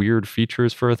kind of weird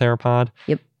features for a theropod.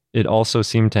 Yep. It also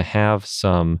seemed to have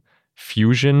some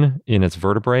fusion in its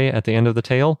vertebrae at the end of the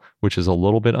tail, which is a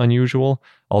little bit unusual.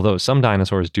 Although some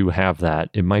dinosaurs do have that.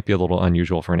 It might be a little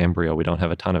unusual for an embryo. We don't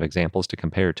have a ton of examples to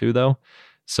compare to, though.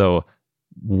 So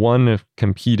one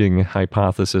competing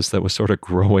hypothesis that was sort of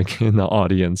growing in the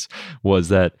audience was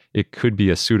that it could be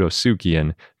a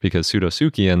pseudosuchian, because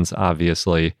pseudosuchians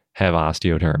obviously have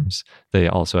osteoderms. They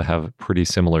also have pretty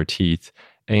similar teeth,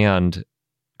 and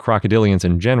crocodilians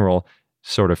in general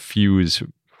sort of fuse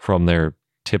from their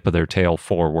tip of their tail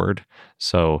forward.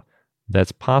 So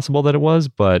that's possible that it was,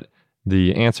 but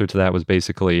the answer to that was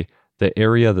basically the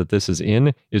area that this is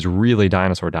in is really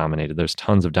dinosaur dominated. There's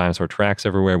tons of dinosaur tracks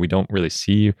everywhere. We don't really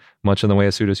see much in the way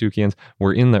of pseudosuchians.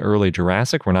 We're in the early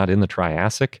Jurassic. We're not in the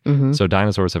Triassic. So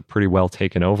dinosaurs have pretty well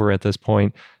taken over at this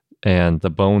point. And the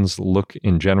bones look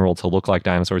in general to look like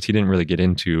dinosaurs. He didn't really get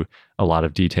into a lot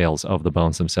of details of the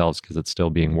bones themselves because it's still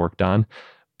being worked on.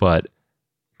 But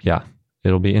yeah,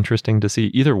 it'll be interesting to see.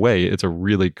 Either way, it's a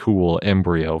really cool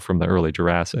embryo from the early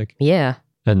Jurassic. Yeah.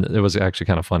 And it was actually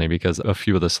kind of funny because a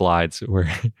few of the slides were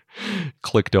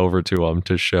clicked over to them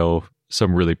to show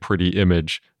some really pretty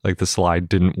image. Like the slide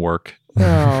didn't work.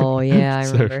 Oh, yeah, I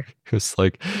remember. It's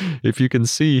like, if you can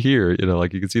see here,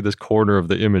 like you can see this corner of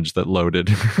the image that loaded.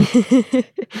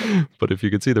 But if you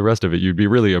could see the rest of it, you'd be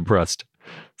really impressed.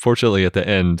 Fortunately, at the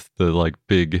end, the like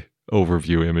big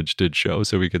overview image did show,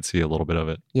 so we could see a little bit of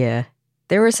it. Yeah.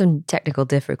 There were some technical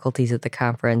difficulties at the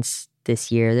conference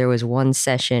this year. There was one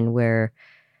session where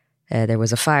there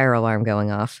was a fire alarm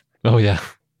going off. Oh, yeah.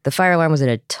 The fire alarm was in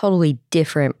a totally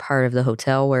different part of the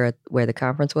hotel where the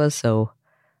conference was, so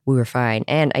we were fine.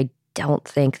 And I don't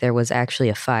think there was actually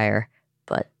a fire,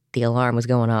 but the alarm was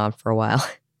going on for a while.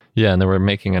 Yeah, and they were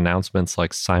making announcements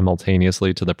like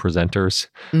simultaneously to the presenters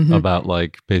about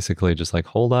like basically just like,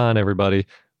 hold on, everybody.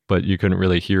 But you couldn't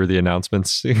really hear the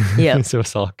announcements. Yeah. So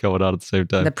it's all going on at the same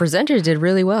time. The presenters did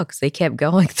really well because they kept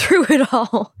going through it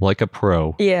all. Like a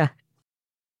pro. Yeah.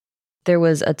 There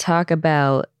was a talk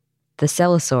about the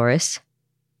Thescelosaurus.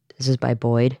 This is by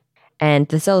Boyd. And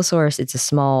the Thescelosaurus, it's a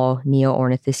small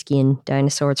Neo-Ornithischian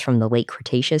dinosaur. It's from the late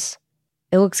Cretaceous.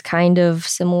 It looks kind of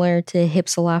similar to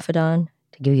Hypsilophodon,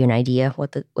 to give you an idea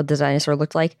what the dinosaur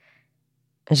looked like.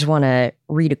 I just want to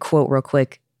read a quote real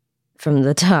quick from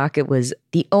the talk. It was,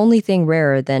 the only thing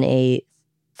rarer than a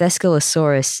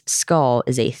Thescelosaurus skull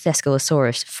is a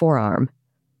Thescelosaurus forearm.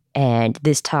 And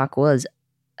this talk was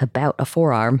about a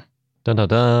forearm. Dun dun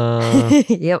dun.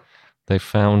 Yep. They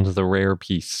found the rare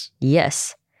piece.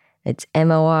 Yes. It's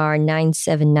MOR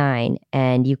 979,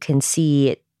 and you can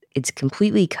see it's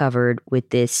completely covered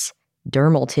with this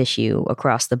dermal tissue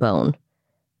across the bone.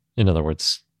 In other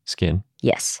words, skin.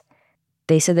 Yes.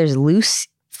 They said there's loose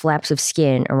flaps of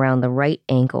skin around the right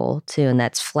ankle, too, and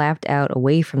that's flapped out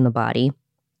away from the body.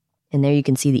 And there you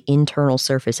can see the internal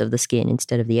surface of the skin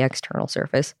instead of the external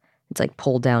surface. It's like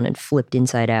pulled down and flipped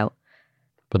inside out.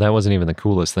 But that wasn't even the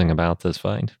coolest thing about this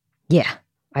find. Yeah.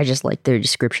 I just liked their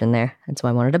description there. That's why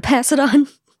I wanted to pass it on.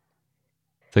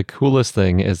 The coolest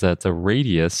thing is that the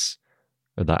radius,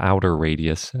 or the outer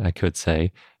radius, I could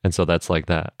say, and so that's like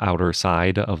the outer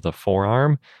side of the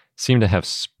forearm, seemed to have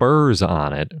spurs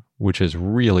on it, which is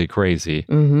really crazy.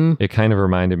 Mm-hmm. It kind of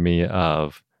reminded me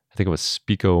of, I think it was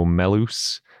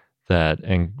Spicomelus, that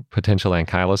and potential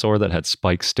ankylosaur that had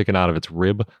spikes sticking out of its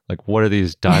rib. Like, what are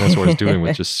these dinosaurs doing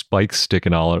with just spikes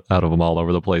sticking out of them all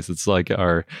over the place? It's like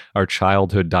our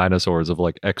childhood dinosaurs of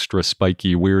like extra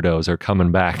spiky weirdos are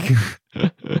coming back.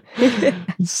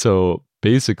 So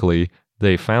basically,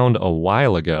 they found a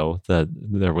while ago that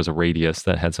there was a radius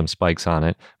that had some spikes on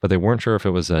it, but they weren't sure if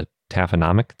it was a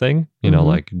taphonomic thing,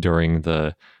 like during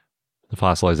the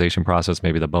fossilization process,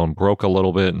 maybe the bone broke a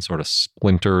little bit and sort of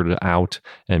splintered out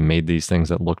and made these things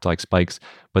that looked like spikes.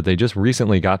 But they just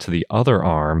recently got to the other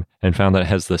arm and found that it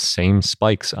has the same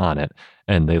spikes on it,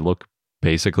 and they look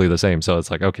basically the same. So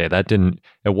it's like, okay,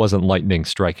 it wasn't lightning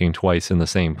striking twice in the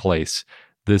same place.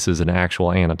 This is an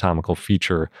actual anatomical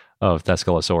feature of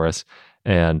Thescelosaurus.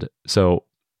 And so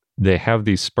they have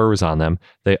these spurs on them.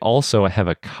 They also have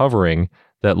a covering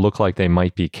that look like they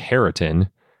might be keratin.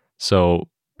 So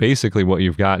basically what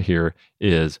you've got here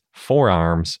is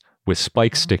forearms with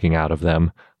spikes sticking out of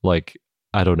them, like,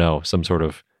 I don't know, some sort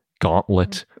of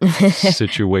gauntlet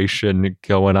situation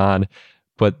going on.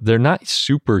 But they're not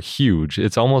super huge.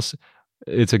 It's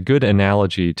a good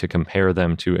analogy to compare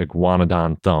them to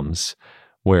iguanodon thumbs,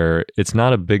 where it's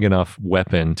not a big enough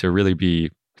weapon to really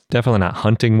be definitely not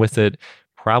hunting with it,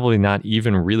 probably not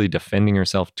even really defending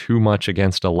yourself too much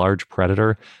against a large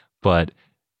predator, but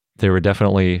they were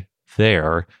definitely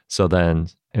there. So then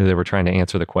they were trying to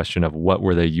answer the question of what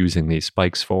were they using these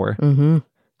spikes for. Mm-hmm.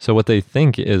 So what they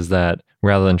think is that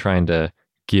rather than trying to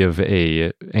give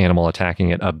a animal attacking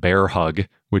it a bear hug,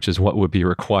 which is what would be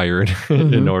required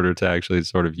in order to actually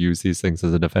sort of use these things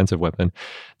as a defensive weapon,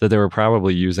 that they were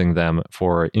probably using them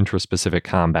for intraspecific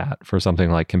combat, for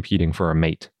something like competing for a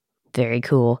mate. Very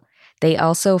cool. They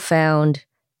also found,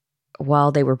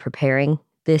 while they were preparing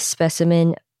this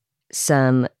specimen,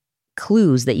 some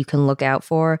clues that you can look out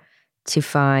for to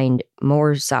find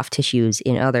more soft tissues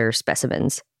in other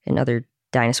specimens, in other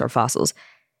dinosaur fossils.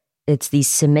 It's these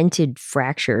cemented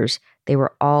fractures. They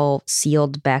were all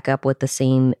sealed back up with the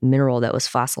same mineral that was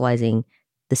fossilizing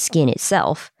the skin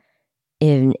itself.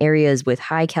 In areas with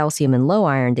high calcium and low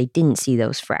iron, they didn't see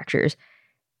those fractures.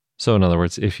 So in other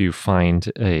words, if you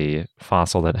find a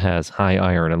fossil that has high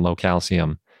iron and low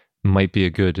calcium, it might be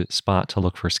a good spot to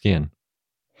look for skin.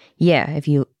 Yeah, if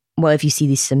you see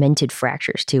these cemented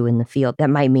fractures too in the field,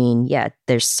 that might mean,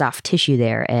 there's soft tissue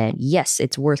there. And yes,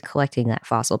 it's worth collecting that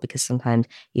fossil because sometimes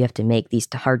you have to make these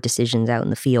hard decisions out in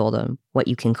the field on what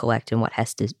you can collect and what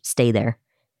has to stay there.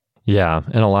 Yeah,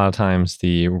 and a lot of times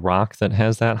the rock that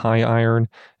has that high iron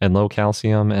and low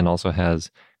calcium and also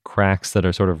has cracks that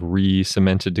are sort of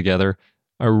re-cemented together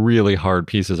are really hard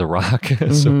pieces of rock.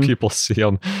 So people see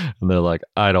them and they're like,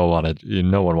 I don't want to,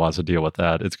 no one wants to deal with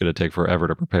that. It's going to take forever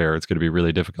to prepare. It's going to be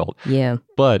really difficult. Yeah.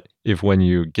 But if when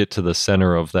you get to the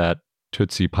center of that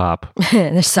Tootsie Pop,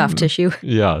 there's soft tissue.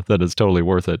 Yeah, then it's totally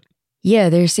worth it. Yeah,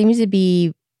 there seems to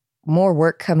be more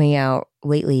work coming out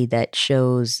lately that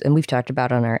shows, and we've talked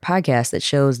about on our podcast, that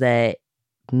shows that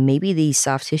maybe these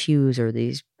soft tissues or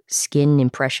these skin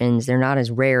impressions, they're not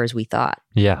as rare as we thought.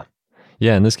 Yeah.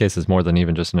 Yeah, in this case, it's more than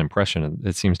even just an impression.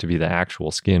 It seems to be the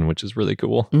actual skin, which is really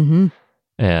cool. Mm-hmm.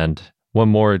 And one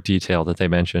more detail that they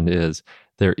mentioned is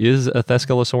there is a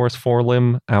Thescelosaurus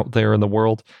forelimb out there in the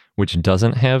world which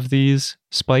doesn't have these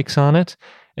spikes on it.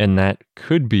 And that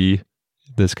could be,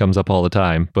 this comes up all the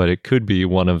time, but it could be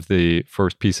one of the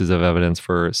first pieces of evidence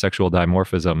for sexual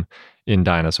dimorphism in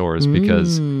dinosaurs.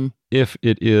 Because if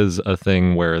it is a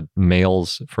thing where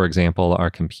males, for example,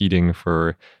 are competing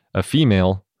for a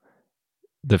female,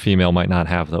 the female might not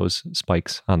have those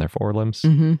spikes on their forelimbs.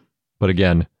 Mm-hmm. But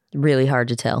again, Really hard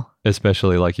to tell.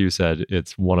 especially like you said,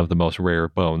 it's one of the most rare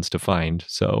bones to find.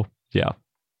 So, yeah.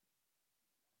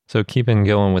 So, keeping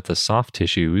going with the soft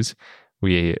tissues,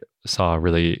 we saw a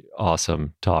really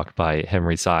awesome talk by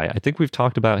Henry Tsai. I think we've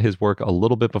talked about his work a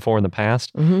little bit before in the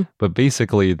past, Mm-hmm. but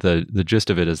basically the gist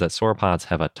of it is that sauropods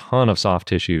have a ton of soft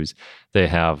tissues. They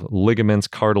have ligaments,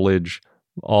 cartilage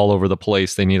all over the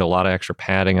place. They need a lot of extra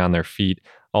padding on their feet,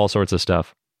 all sorts of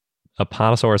stuff.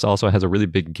 Apatosaurus also has a really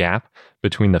big gap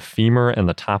between the femur and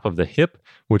the top of the hip,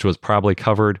 which was probably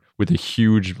covered with a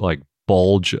huge like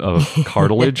bulge of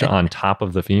cartilage on top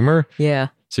of the femur. Yeah.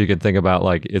 So you can think about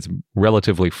like it's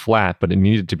relatively flat, but it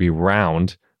needed to be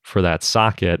round for that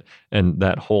socket. And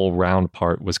that whole round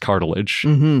part was cartilage,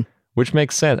 Mm-hmm. which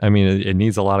makes sense. I mean, it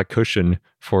needs a lot of cushion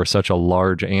for such a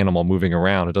large animal moving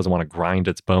around. It doesn't want to grind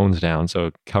its bones down.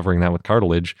 So covering that with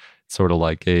cartilage, it's sort of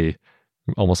like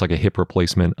almost like a hip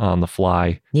replacement on the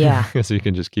fly. Yeah. So you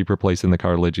can just keep replacing the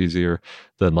cartilage easier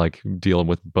than like dealing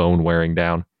with bone wearing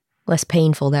down. Less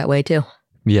painful that way, too.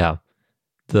 Yeah.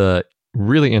 The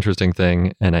really interesting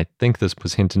thing, and I think this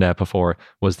was hinted at before,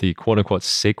 was the quote unquote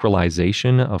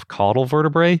sacralization of caudal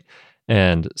vertebrae.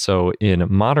 And so in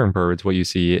modern birds, what you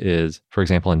see is, for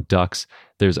example, in ducks,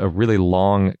 there's a really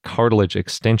long cartilage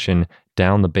extension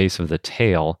down the base of the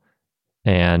tail,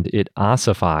 and it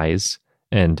ossifies,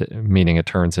 and meaning it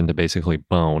turns into basically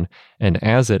bone. And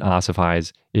as it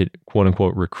ossifies, it quote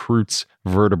unquote recruits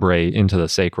vertebrae into the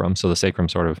sacrum. So the sacrum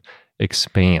sort of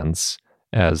expands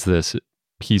as this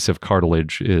piece of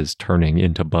cartilage is turning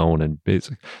into bone. And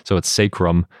so it's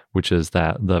sacrum, which is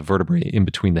that the vertebrae in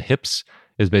between the hips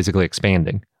is basically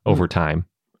expanding over time,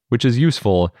 which is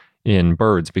useful in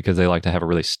birds because they like to have a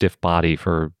really stiff body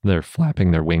for their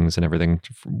flapping their wings and everything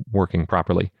working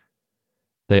properly.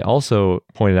 They also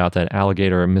pointed out that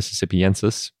alligator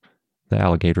mississippiensis, the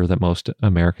alligator that most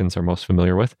Americans are most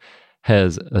familiar with,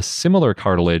 has a similar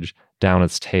cartilage down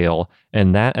its tail,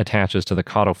 and that attaches to the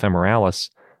caudofemoralis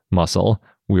muscle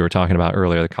we were talking about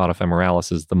earlier. The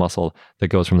caudofemoralis is the muscle that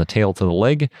goes from the tail to the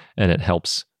leg, and it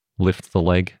helps lift the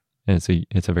leg, and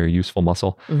it's a very useful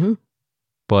muscle. Mm-hmm.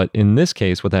 But in this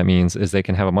case, what that means is they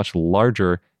can have a much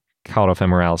larger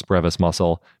caudofemoralis brevis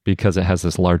muscle because it has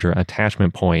this larger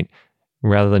attachment point.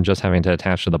 Rather than just having to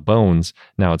attach to the bones,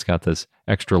 now it's got this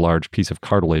extra large piece of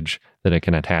cartilage that it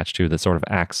can attach to that sort of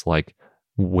acts like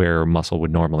where muscle would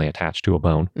normally attach to a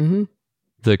bone. Mm-hmm.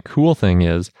 The cool thing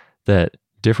is that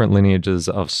different lineages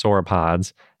of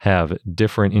sauropods have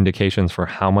different indications for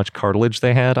how much cartilage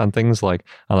they had on things like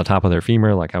on the top of their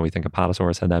femur, like how we think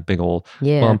Apatosaurus had that big old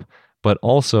bump, but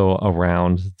also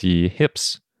around the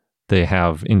hips. They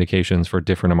have indications for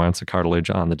different amounts of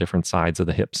cartilage on the different sides of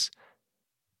the hips.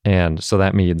 And so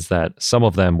that means that some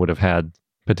of them would have had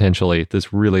potentially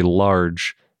this really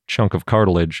large chunk of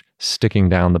cartilage sticking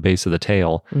down the base of the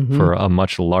tail for a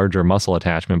much larger muscle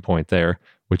attachment point there,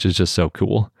 which is just so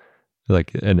cool.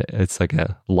 And it's like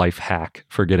a life hack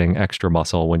for getting extra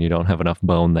muscle when you don't have enough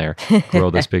bone there. Grow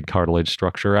this big cartilage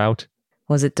structure out.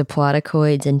 Was it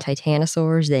Diplodocus and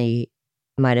Titanosaurs? They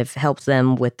might have helped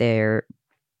them with their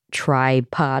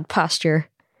tripod posture.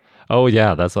 Oh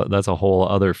yeah, that's a whole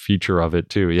other feature of it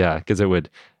too. Yeah, because it would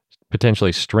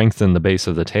potentially strengthen the base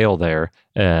of the tail there.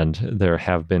 And there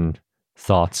have been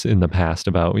thoughts in the past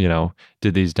about,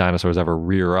 did these dinosaurs ever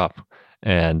rear up?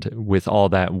 And with all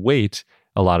that weight,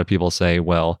 a lot of people say,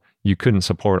 well, you couldn't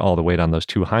support all the weight on those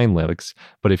two hind legs,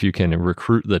 but if you can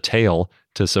recruit the tail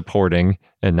to supporting,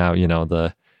 and now,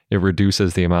 it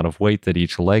reduces the amount of weight that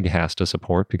each leg has to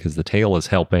support because the tail is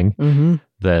helping,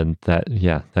 then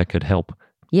that could help.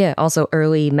 Yeah, also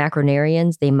early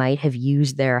macronarians, they might have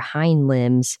used their hind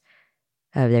limbs,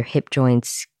 their hip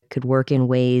joints could work in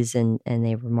ways and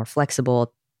they were more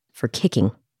flexible for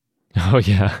kicking. Oh,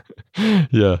 yeah.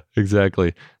 Yeah,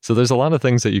 exactly. So there's a lot of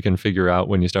things that you can figure out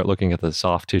when you start looking at the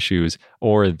soft tissues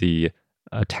or the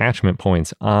attachment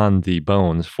points on the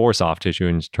bones for soft tissue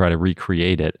and try to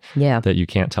recreate it that you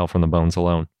can't tell from the bones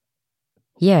alone.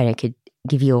 Yeah, and it could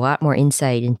give you a lot more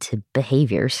insight into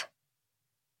behaviors.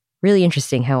 Really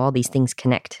interesting how all these things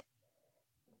connect.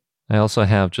 I also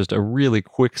have just a really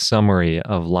quick summary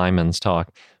of Lyman's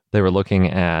talk. They were looking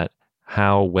at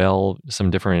how well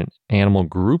some different animal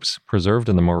groups preserved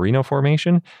in the Moreno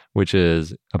Formation, which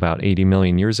is about 80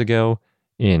 million years ago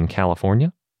in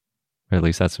California. Or at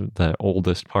least that's the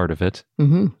oldest part of it,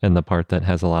 and the part that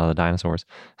has a lot of the dinosaurs.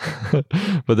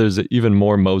 But there's even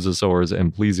more mosasaurs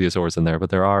and plesiosaurs in there, but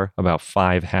there are about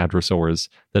 5 hadrosaurs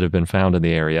that have been found in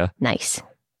the area. Nice.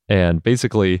 And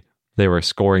basically, they were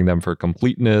scoring them for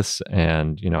completeness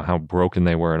and, how broken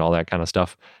they were and all that kind of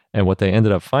stuff. And what they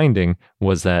ended up finding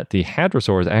was that the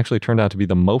hadrosaurs actually turned out to be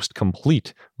the most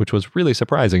complete, which was really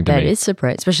surprising to me. That is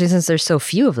surprising, especially since there's so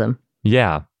few of them.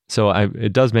 Yeah. So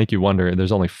it does make you wonder,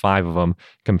 there's only 5 of them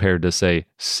compared to, say,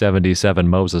 77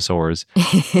 mosasaurs.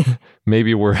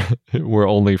 Maybe we're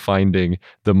only finding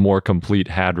the more complete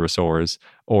hadrosaurs,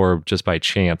 or just by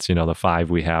chance, the 5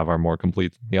 we have are more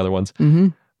complete than the other ones.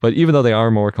 But even though they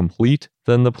are more complete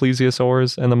than the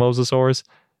plesiosaurs and the mosasaurs,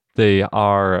 they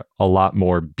are a lot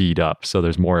more beat up. So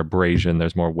there's more abrasion,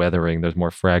 there's more weathering, there's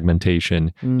more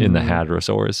fragmentation in the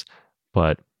hadrosaurs.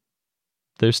 But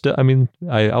there's still,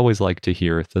 I always like to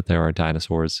hear that there are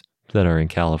dinosaurs that are in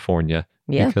California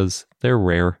because they're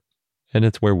rare and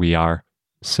it's where we are.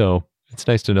 So it's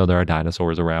nice to know there are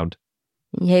dinosaurs around.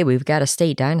 Hey, we've got a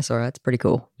state dinosaur. That's pretty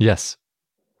cool. Yes.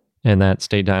 And that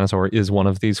state dinosaur is one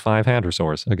of these 5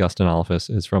 hadrosaurs.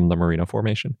 Augustinolepis is from the Moreno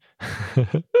Formation.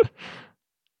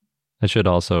 I should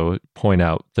also point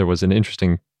out there was an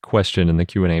interesting question in the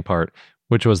Q&A part,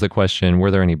 which was the question, were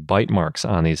there any bite marks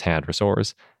on these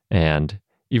hadrosaurs? And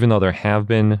even though there have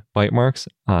been bite marks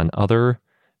on other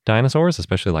dinosaurs,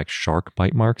 especially like shark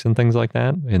bite marks and things like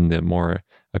that in the more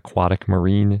aquatic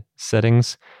marine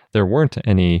settings, there weren't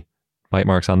any bite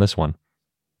marks on this one.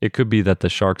 It could be that the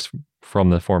sharks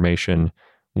from the formation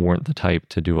weren't the type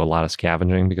to do a lot of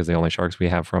scavenging, because the only sharks we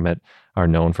have from it are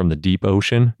known from the deep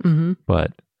ocean.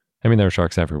 But there are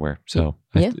sharks everywhere. So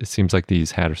it seems like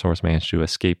these hadrosaurs managed to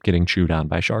escape getting chewed on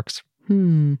by sharks.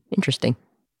 Interesting.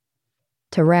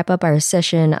 To wrap up our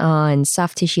session on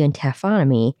soft tissue and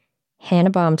taphonomy,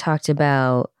 Hannenbaum talked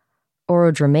about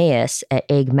Orodromaeus at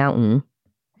Egg Mountain,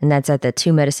 and that's at the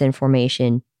Two Medicine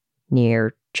Formation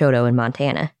near Choteau in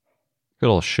Montana. Good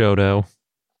old Choteau.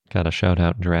 Got a shout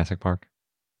out in Jurassic Park.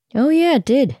 Oh yeah, it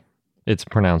did. It's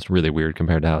pronounced really weird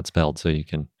compared to how it's spelled, so you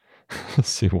can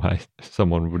see why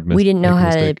someone would We didn't know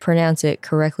how to pronounce it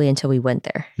correctly until we went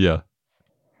there. Yeah.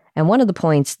 And one of the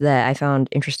points that I found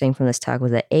interesting from this talk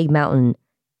was that Egg Mountain,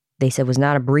 they said, was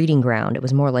not a breeding ground. It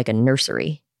was more like a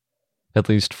nursery. At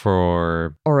least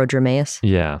for Orodromaeus.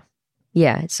 Yeah.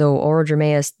 Yeah. So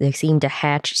Orodromaeus, they seem to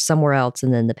hatch somewhere else,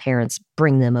 and then the parents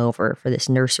bring them over for this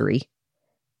nursery.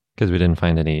 Because we didn't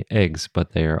find any eggs,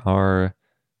 but there are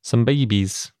some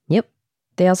babies. Yep.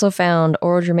 They also found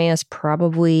Orodromaeus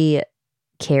probably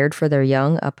cared for their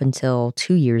young up until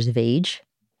 2 years of age.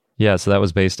 Yeah, so that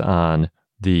was based on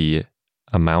the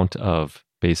amount of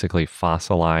basically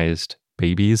fossilized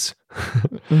babies.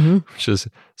 Which is,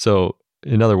 so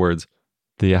in other words,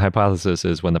 the hypothesis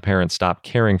is when the parents stop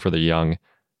caring for the young,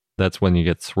 that's when you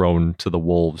get thrown to the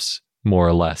wolves, more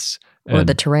or less. Or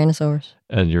the tyrannosaurs.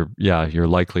 And you're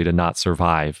likely to not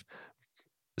survive.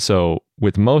 So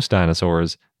with most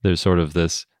dinosaurs, there's sort of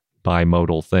this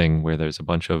bimodal thing where there's a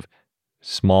bunch of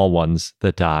small ones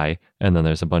that die, and then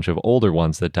there's a bunch of older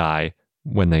ones that die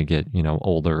when they get,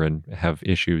 older and have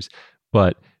issues.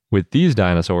 But with these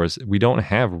dinosaurs, we don't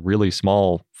have really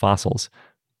small fossils.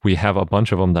 We have a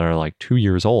bunch of them that are like 2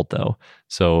 years old, though.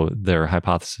 So their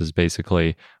hypothesis is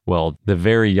basically, well, the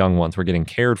very young ones were getting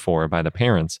cared for by the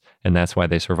parents, and that's why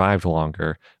they survived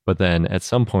longer. But then at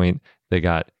some point, they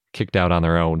got kicked out on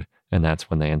their own, and that's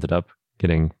when they ended up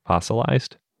getting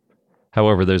fossilized.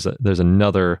 However, there's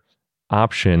another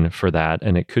option for that,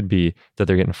 and it could be that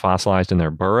they're getting fossilized in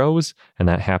their burrows, and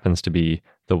that happens to be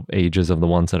the ages of the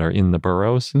ones that are in the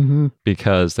burrows.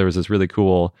 Because there was this really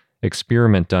cool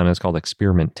experiment done. It's called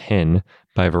Experiment 10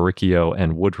 by Verricchio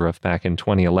and Woodruff back in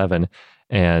 2011.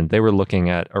 And they were looking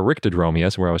at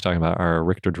Arictodromeus, where I was talking about our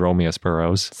Arictodromeus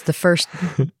burrows. It's the first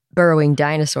burrowing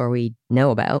dinosaur we know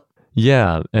about.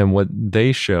 Yeah. And what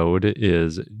they showed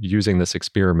is, using this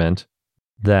experiment,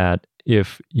 that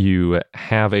if you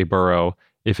have a burrow,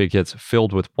 if it gets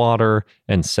filled with water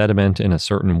and sediment in a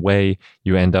certain way,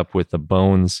 you end up with the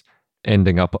bones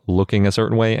ending up looking a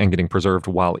certain way and getting preserved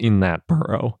while in that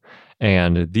burrow.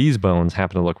 And these bones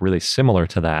happen to look really similar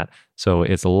to that. So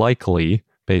it's likely,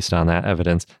 based on that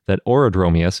evidence, that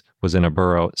Orodromeus was in a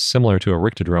burrow similar to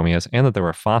Arictodromeus, and that they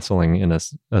were fossiling in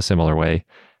a similar way.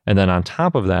 And then on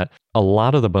top of that, a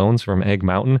lot of the bones from Egg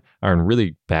Mountain are in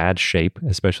really bad shape,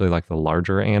 especially like the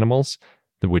larger animals,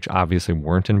 which obviously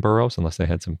weren't in burrows unless they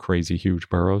had some crazy huge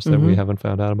burrows that we haven't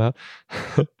found out about.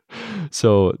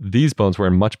 So these bones were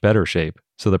in much better shape.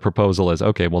 So the proposal is,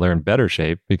 okay, well, they're in better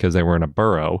shape because they were in a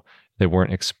burrow. They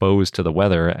weren't exposed to the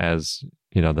weather as,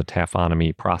 the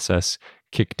taphonomy process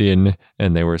kicked in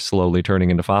and they were slowly turning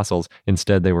into fossils.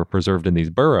 Instead, they were preserved in these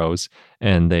burrows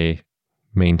and they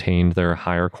maintained their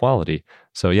higher quality.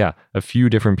 So yeah, a few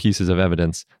different pieces of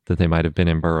evidence that they might have been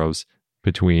in burrows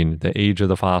between the age of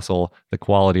the fossil, the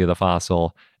quality of the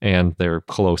fossil, and their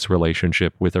close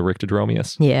relationship with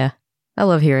Arictodromeus. Yeah. I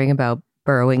love hearing about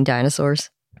burrowing dinosaurs.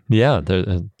 Yeah,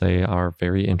 they are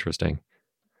very interesting.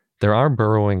 There are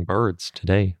burrowing birds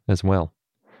today as well.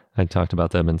 I talked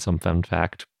about them in some fun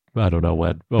fact, I don't know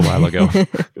when, a while ago.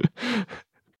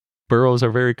 Burrows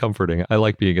are very comforting. I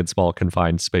like being in small,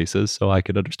 confined spaces, so I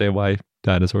can understand why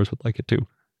dinosaurs would like it too.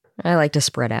 I like to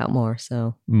spread out more,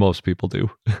 so. Most people do.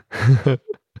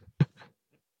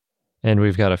 And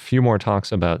we've got a few more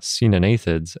talks about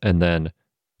Caenornathids and then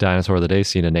Dinosaur of the Day,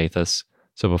 Caenornathus.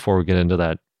 So before we get into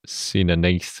that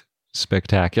Caenornath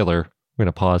spectacular, we're going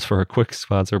to pause for a quick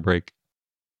sponsor break.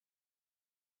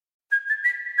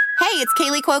 Hey, it's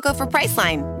Kaylee Cuoco for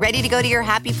Priceline. Ready to go to your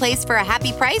happy place for a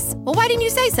happy price? Well, why didn't you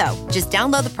say so? Just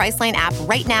download the Priceline app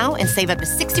right now and save up to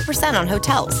 60% on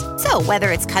hotels. So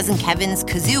whether it's Cousin Kevin's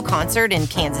Kazoo Concert in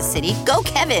Kansas City, go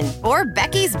Kevin, or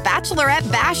Becky's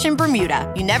Bachelorette Bash in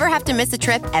Bermuda, you never have to miss a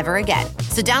trip ever again.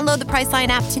 So download the Priceline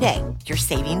app today. Your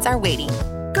savings are waiting.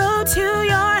 Go to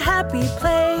your happy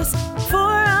place for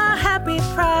a happy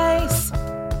price.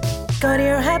 Go to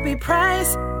your happy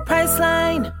price,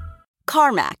 Priceline.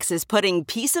 CarMax is putting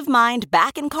peace of mind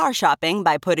back in car shopping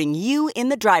by putting you in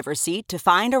the driver's seat to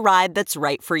find a ride that's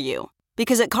right for you.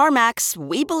 Because at CarMax,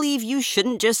 we believe you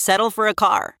shouldn't just settle for a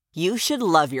car. You should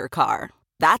love your car.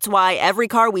 That's why every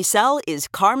car we sell is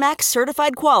CarMax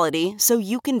certified quality, so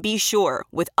you can be sure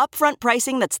with upfront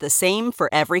pricing that's the same for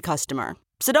every customer.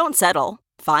 So don't settle.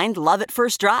 Find love at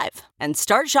first drive and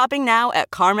start shopping now at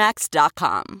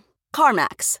CarMax.com.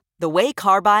 CarMax, the way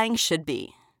car buying should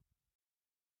be.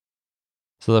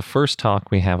 So the first talk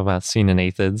we have about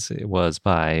Caenornathids was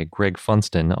by Greg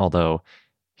Funston, although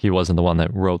he wasn't the one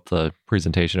that wrote the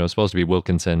presentation. It was supposed to be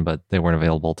Wilkinson, but they weren't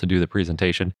available to do the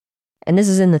presentation. And this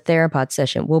is in the theropod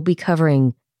session. We'll be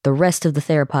covering the rest of the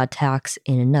theropod talks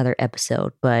in another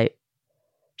episode, but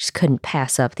just couldn't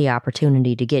pass up the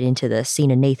opportunity to get into the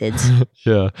Caenornathids.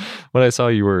 Yeah. When I saw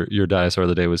your dinosaur of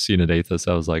the day was Caenornathus,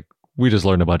 I was like, we just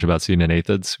learned a bunch about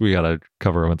Caenornathids. We got to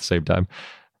cover them at the same time.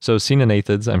 So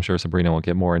Caenornathids, I'm sure Sabrina will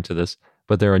get more into this,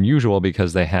 but they're unusual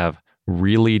because they have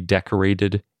really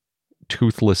decorated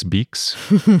toothless beaks.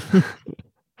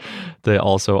 They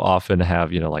also often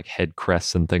have, like head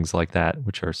crests and things like that,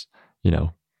 which are,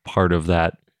 part of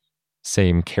that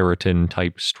same keratin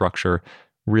type structure.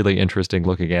 Really interesting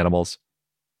looking animals.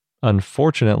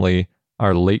 Unfortunately,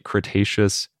 our late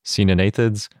Cretaceous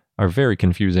Caenornathids are very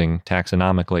confusing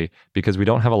taxonomically because we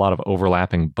don't have a lot of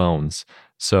overlapping bones.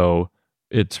 So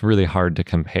it's really hard to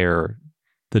compare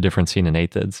the different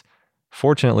Caenornathids.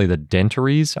 Fortunately, the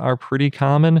dentaries are pretty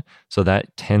common, so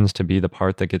that tends to be the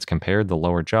part that gets compared, the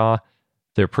lower jaw.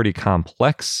 They're pretty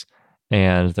complex,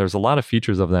 and there's a lot of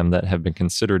features of them that have been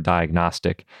considered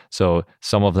diagnostic. So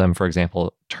some of them, for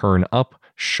example, turn up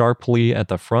sharply at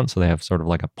the front, so they have sort of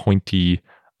like a pointy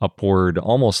upward,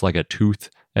 almost like a tooth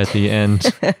at the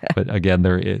end. But again,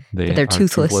 they're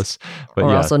toothless. But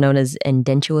or also known as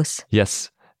edentulous. Yes.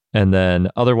 And then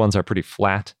other ones are pretty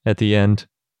flat at the end.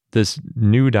 This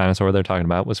new dinosaur they're talking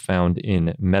about was found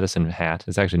in Medicine Hat.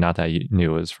 It's actually not that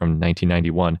new. It was from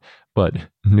 1991, but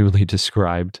newly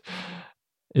described.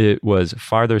 It was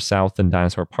farther south than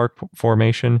Dinosaur Park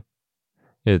Formation.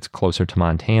 It's closer to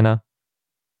Montana.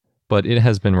 But it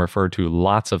has been referred to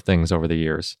lots of things over the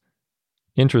years.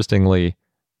 Interestingly,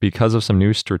 because of some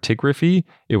new stratigraphy,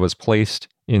 it was placed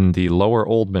in the Lower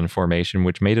Oldman Formation,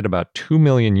 which made it about 2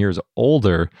 million years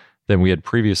older than we had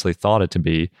previously thought it to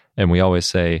be. And we always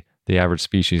say the average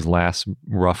species lasts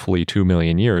roughly 2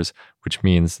 million years, which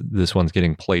means this one's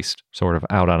getting placed sort of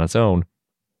out on its own.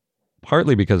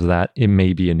 Partly because of that, it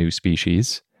may be a new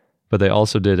species, but they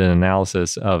also did an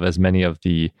analysis of as many of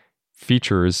the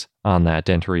features on that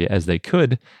dentary as they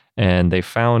could, and they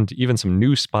found even some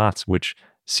new spots which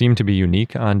seem to be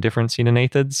unique on different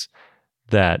Caenornathids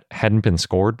that hadn't been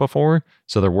scored before.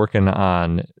 So they're working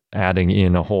on adding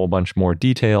in a whole bunch more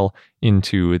detail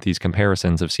into these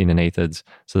comparisons of Caenornathids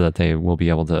so that they will be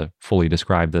able to fully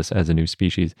describe this as a new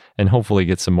species and hopefully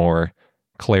get some more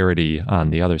clarity on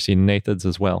the other Caenornathids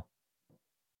as well.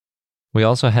 We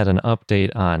also had an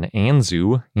update on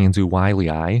Anzu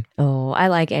wileyi. Oh, I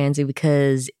like Anzu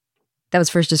because that was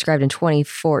first described in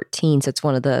 2014, so it's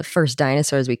one of the first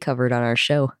dinosaurs we covered on our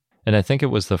show. And I think it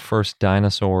was the first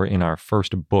dinosaur in our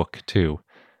first book, too.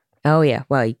 Oh, yeah.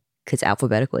 Well, because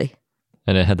alphabetically.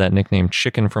 And it had that nickname,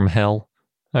 Chicken from Hell,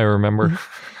 I remember.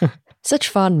 Such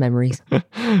fond memories.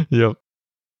 Yep.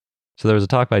 So there was a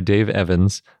talk by Dave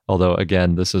Evans, although,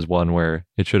 again, this is one where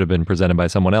it should have been presented by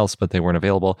someone else, but they weren't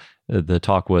available. The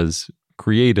talk was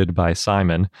created by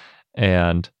Simon,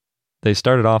 and they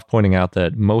started off pointing out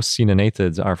that most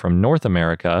coenonathids are from North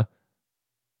America,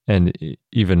 and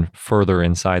even further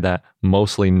inside that,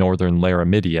 mostly northern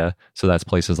Laramidia, so that's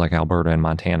places like Alberta and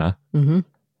Montana. Mm-hmm.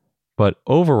 But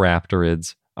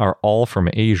oviraptorids are all from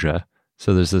Asia,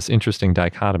 so there's this interesting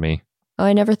dichotomy. Oh,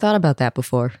 I never thought about that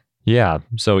before. Yeah,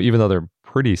 so even though they're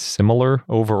pretty similar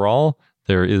overall,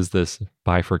 there is this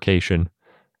bifurcation.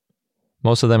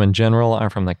 Most of them in general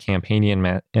are from the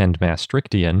Campanian and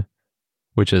Maastrichtian,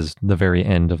 which is the very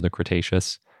end of the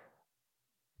Cretaceous.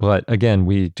 But again,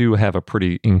 we do have a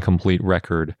pretty incomplete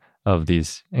record of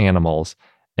these animals.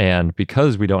 And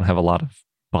because we don't have a lot of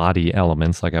body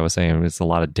elements, like I was saying, it's a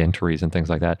lot of dentaries and things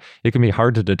like that, it can be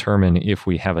hard to determine if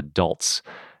we have adults.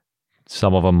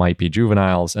 Some of them might be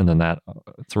juveniles, and then that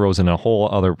throws in a whole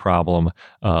other problem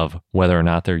of whether or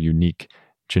not they're unique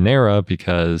genera,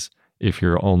 because if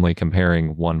you're only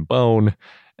comparing one bone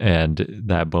and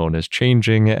that bone is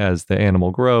changing as the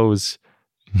animal grows,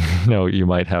 you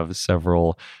might have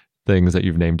several things that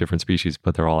you've named different species,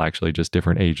 but they're all actually just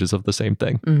different ages of the same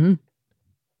thing. Mm-hmm.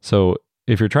 So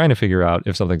if you're trying to figure out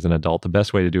if something's an adult, the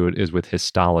best way to do it is with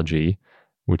histology,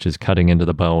 which is cutting into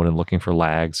the bone and looking for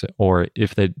lags. Or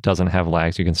if it doesn't have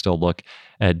lags, you can still look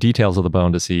at details of the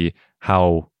bone to see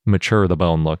how mature the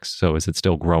bone looks. So is it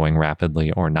still growing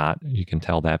rapidly or not? You can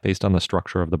tell that based on the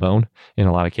structure of the bone in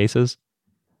a lot of cases.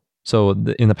 So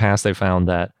in the past, they found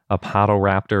that a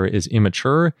Podoraptor is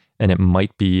immature and it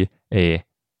might be a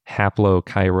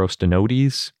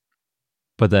Haplochirostenodes.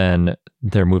 But then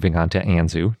they're moving on to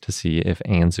Anzu to see if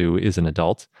Anzu is an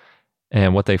adult.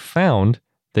 And what they found,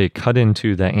 they cut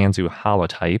into the Anzu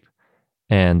holotype,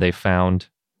 and they found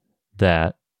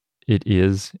that it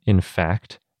is, in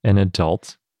fact, an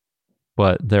adult.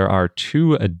 But there are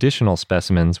 2 additional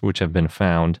specimens which have been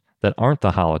found that aren't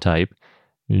the holotype,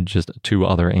 just 2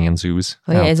 other Anzus.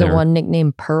 Oh, yeah, isn't one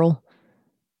nicknamed Pearl?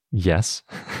 Yes.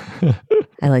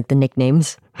 I like the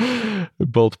nicknames.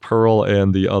 Both Pearl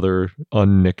and the other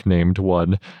unnicknamed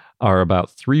one are about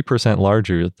 3%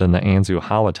 larger than the Anzu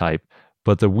holotype.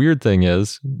 But the weird thing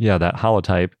is, that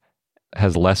holotype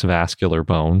has less vascular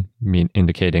bone,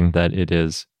 indicating that it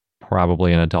is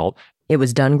probably an adult. It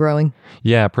was done growing?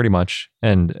 Yeah, pretty much.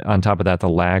 And on top of that, the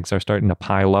lags are starting to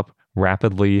pile up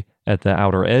rapidly at the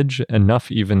outer edge,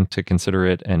 enough even to consider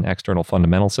it an external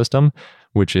fundamental system,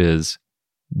 which is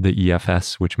the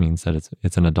EFS, which means that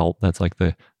it's an adult. That's like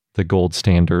the gold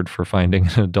standard for finding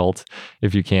an adult,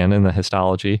 if you can, in the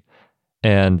histology.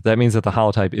 And that means that the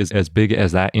holotype is as big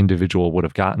as that individual would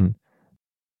have gotten.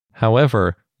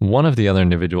 However, one of the other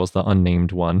individuals, the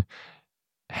unnamed one,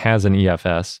 has an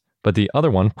EFS, but the other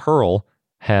one, Pearl,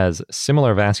 has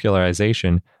similar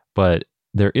vascularization, but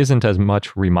there isn't as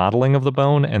much remodeling of the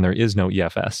bone and there is no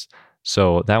EFS.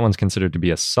 So that one's considered to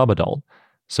be a subadult.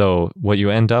 So what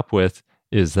you end up with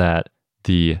is that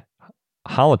the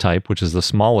holotype, which is the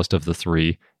smallest of the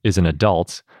 3, is an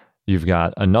adult. You've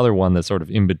got another one that's sort of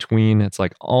in between. It's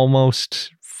like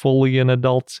almost fully an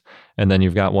adult. And then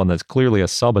you've got one that's clearly a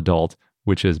subadult,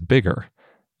 which is bigger.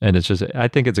 And I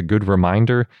think it's a good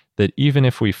reminder that even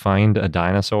if we find a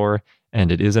dinosaur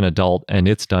and it is an adult and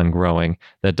it's done growing,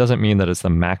 that doesn't mean that it's the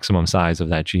maximum size of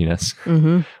that genus.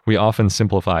 Mm-hmm. We often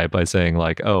simplify it by saying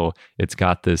like, oh, it's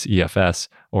got this EFS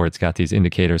or it's got these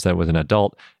indicators that it was an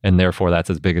adult, and therefore that's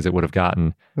as big as it would have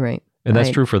gotten. Right. And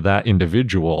that's true for that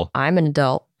individual. I'm an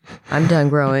adult. I'm done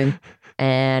growing.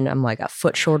 And I'm like a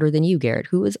foot shorter than you, Garrett,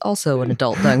 who is also an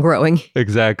adult done growing.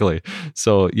 Exactly.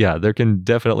 So yeah, there can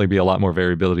definitely be a lot more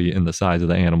variability in the size of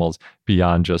the animals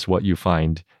beyond just what you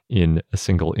find in a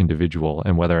single individual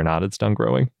and whether or not it's done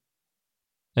growing.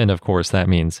 And of course, that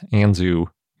means Anzu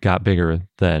got bigger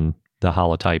than the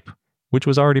holotype, which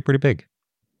was already pretty big.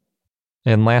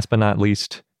 And last but not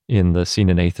least, in the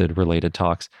coenonathid related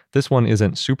talks, this one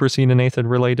isn't super coenonathid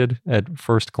related at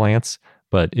first glance,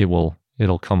 but it'll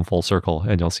come full circle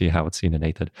and you'll see how it's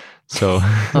coenonathid. So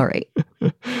all right.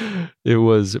 It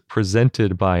was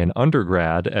presented by an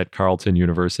undergrad at Carleton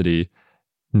University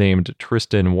named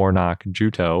Tristan Warnock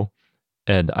Juto.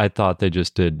 And I thought they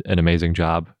just did an amazing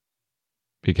job,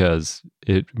 because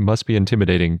it must be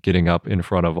intimidating getting up in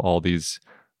front of all these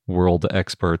world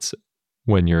experts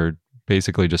when you're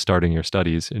basically just starting your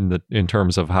studies in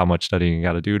terms of how much studying you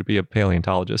got to do to be a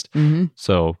paleontologist. Mm-hmm.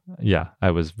 So yeah,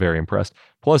 I was very impressed.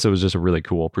 Plus, it was just a really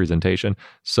cool presentation.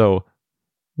 So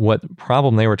what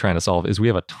problem they were trying to solve is we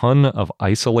have a ton of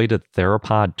isolated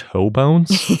theropod toe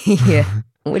bones. Yeah.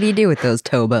 What do you do with those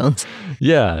toe bones?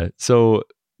 Yeah. So,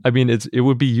 I mean, it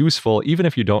would be useful, even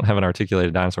if you don't have an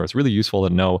articulated dinosaur, it's really useful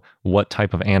to know what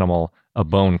type of animal a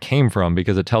bone came from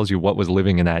because it tells you what was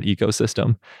living in that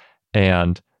ecosystem.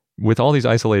 And with all these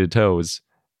isolated toes,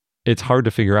 it's hard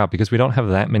to figure out because we don't have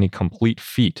that many complete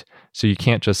feet. So you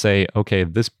can't just say, okay,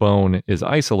 this bone is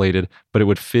isolated, but it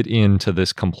would fit into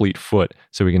this complete foot.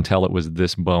 So we can tell it was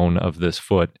this bone of this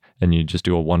foot, and you just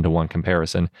do a 1-to-1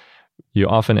 comparison. You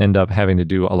often end up having to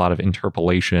do a lot of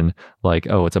interpolation, like,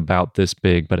 oh, it's about this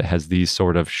big, but it has these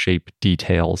sort of shape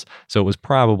details. So it was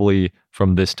probably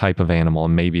from this type of animal,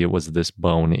 and maybe it was this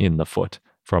bone in the foot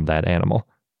from that animal.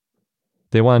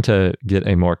 They wanted to get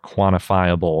a more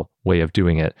quantifiable way of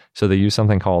doing it. So they use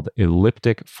something called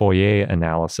elliptic Fourier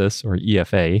analysis, or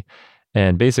EFA.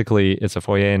 And basically, it's a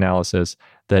Fourier analysis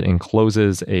that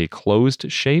encloses a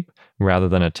closed shape rather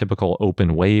than a typical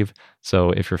open wave.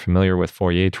 So if you're familiar with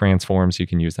Fourier transforms, you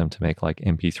can use them to make like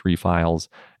MP3 files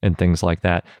and things like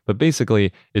that. But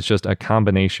basically, it's just a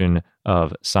combination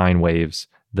of sine waves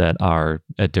that are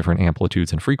at different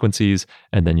amplitudes and frequencies,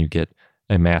 and then you get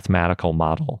a mathematical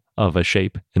model of a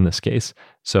shape in this case.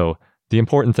 So the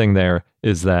important thing there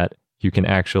is that you can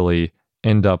actually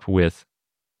end up with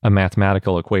a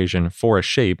mathematical equation for a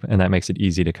shape, and that makes it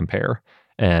easy to compare.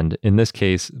 And in this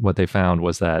case, what they found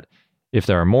was that if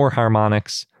there are more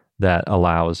harmonics, that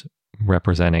allows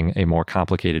representing a more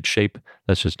complicated shape.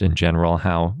 That's just in general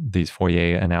how these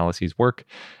Fourier analyses work.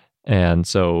 And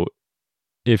so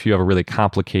if you have a really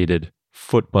complicated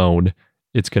foot bone,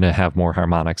 it's going to have more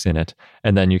harmonics in it.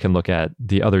 And then you can look at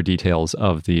the other details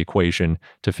of the equation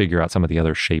to figure out some of the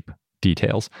other shape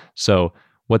details. So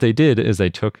what they did is they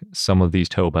took some of these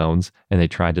toe bones and they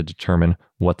tried to determine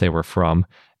what they were from.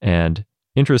 And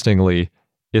interestingly,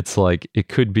 it's like it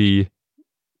could be,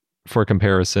 for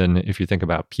comparison, if you think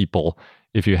about people,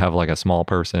 if you have like a small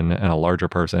person and a larger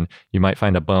person, you might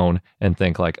find a bone and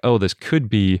think like, oh, this could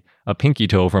be a pinky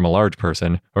toe from a large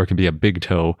person, or it could be a big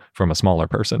toe from a smaller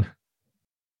person.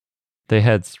 They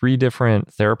had 3 different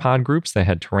theropod groups. They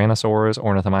had tyrannosaurs,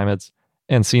 ornithomimids,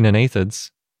 and coenonathids.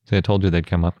 So I told you they'd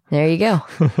come up. There you go.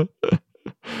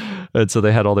 And so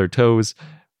they had all their toes.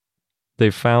 They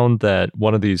found that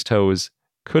one of these toes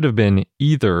could have been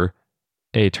either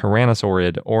a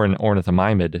tyrannosaurid or an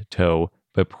ornithomimid toe,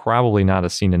 but probably not a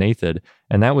coenonathid.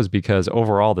 And that was because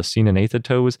overall the coenonathid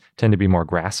toes tend to be more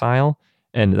gracile.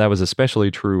 And that was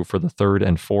especially true for the 3rd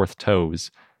and 4th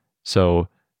toes. So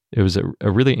it was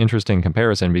a really interesting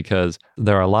comparison because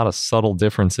there are a lot of subtle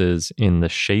differences in the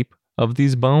shape of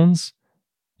these bones.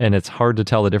 And it's hard to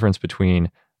tell the difference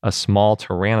between a small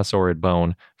tyrannosaurid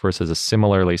bone versus a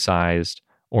similarly sized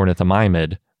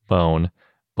ornithomimid bone.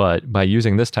 But by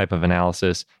using this type of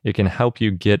analysis, it can help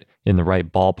you get in the right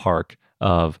ballpark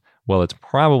of, well, it's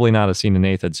probably not a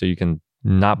coenonathid, so you can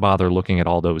not bother looking at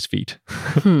all those feet.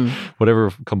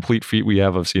 Whatever complete feet we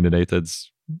have of coenonathids,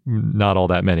 not all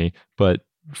that many, but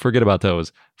forget about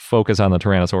those. Focus on the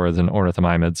tyrannosaurids and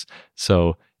ornithomimids.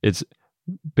 So it's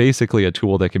basically a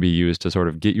tool that can be used to sort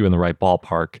of get you in the right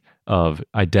ballpark of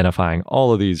identifying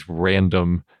all of these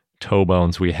random toe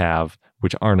bones we have,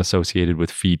 which aren't associated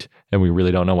with feet, and we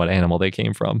really don't know what animal they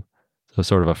came from. So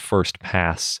sort of a first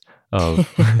pass of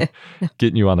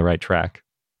getting you on the right track.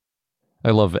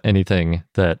 I love anything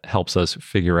that helps us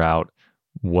figure out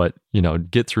what,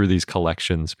 get through these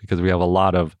collections, because we have a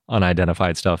lot of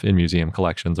unidentified stuff in museum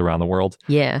collections around the world.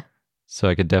 Yeah. So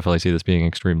I could definitely see this being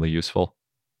extremely useful.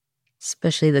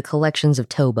 Especially the collections of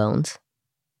toe bones.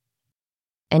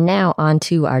 And now on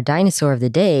to our dinosaur of the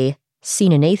day,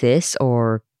 Coenonathus,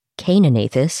 or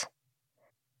Caenornathus.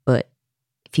 But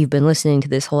if you've been listening to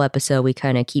this whole episode, we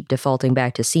kind of keep defaulting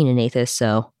back to Coenonathus,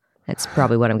 so that's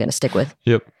probably what I'm going to stick with.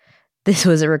 Yep. This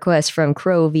was a request from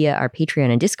Crow via our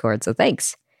Patreon and Discord, so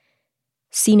thanks.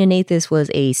 Coenonathus was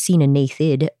a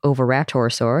coenonathid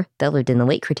oviraptorosaur that lived in the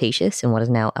late Cretaceous in what is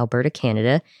now Alberta,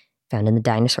 Canada, found in the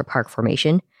Dinosaur Park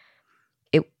Formation.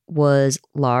 It was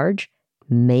large,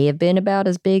 may have been about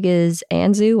as big as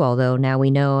Anzu, although now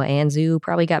we know Anzu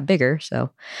probably got bigger,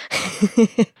 so...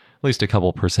 At least a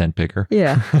couple % bigger.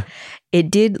 Yeah.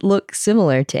 It did look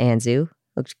similar to Anzu,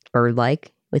 looked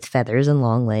bird-like, with feathers and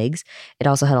long legs. It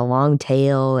also had a long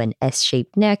tail, an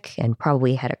S-shaped neck, and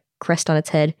probably had a crest on its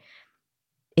head.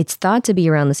 It's thought to be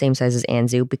around the same size as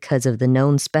Anzu because of the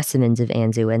known specimens of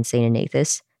Anzu and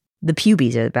Coenonathus. The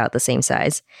pubies are about the same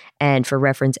size. And for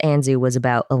reference, Anzu was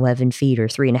about 11 feet or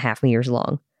 3.5 meters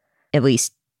long. At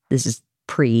least this is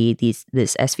pre this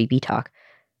SVP talk.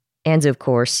 Anzu, of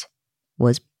course,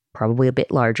 was probably a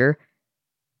bit larger.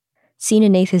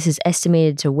 Caenorhynchus is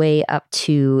estimated to weigh up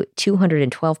to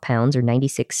 212 pounds or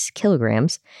 96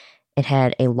 kilograms. It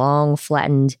had a long,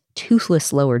 flattened,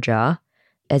 toothless lower jaw.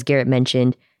 As Garrett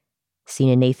mentioned,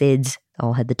 Caenorhynchids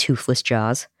all had the toothless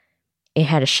jaws. It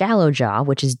had a shallow jaw,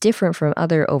 which is different from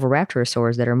other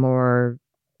Oviraptorosaurs that are more,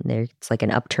 it's like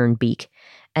an upturned beak.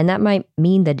 And that might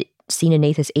mean that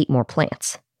Caenorhynchus ate more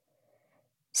plants.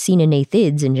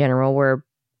 Caenorhynchids in general were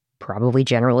probably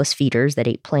generalist feeders that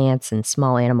ate plants and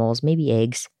small animals, maybe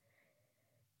eggs.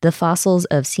 The fossils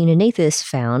of Caenorhynchus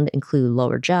found include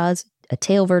lower jaws, a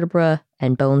tail vertebra,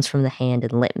 and bones from the hand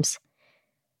and limbs.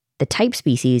 The type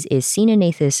species is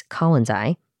Caenorhynchus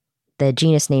collinsi. The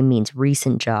genus name means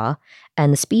recent jaw,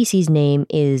 and the species name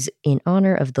is in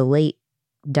honor of the late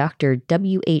Dr.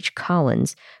 W.H.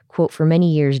 Collins, quote, for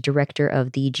many years director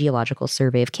of the Geological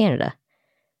Survey of Canada.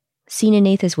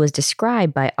 Caenorhynchus was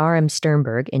described by R.M.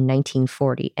 Sternberg in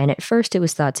 1940, and at first it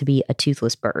was thought to be a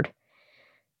toothless bird.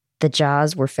 The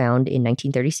jaws were found in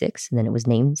 1936, and then it was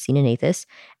named Caenorhynchus,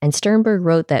 and Sternberg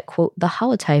wrote that, quote, the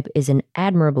holotype is an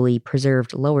admirably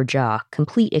preserved lower jaw,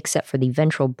 complete except for the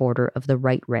ventral border of the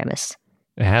right ramus.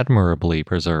 Admirably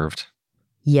preserved.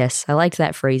 Yes, I liked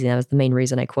that phrasing. That was the main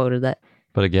reason I quoted that.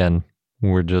 But again,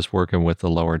 we're just working with the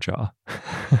lower jaw.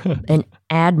 An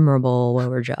admirable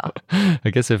lower jaw. I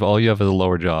guess if all you have is a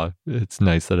lower jaw, it's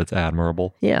nice that it's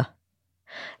admirable. Yeah.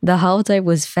 The holotype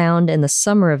was found in the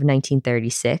summer of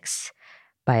 1936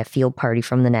 by a field party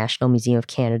from the National Museum of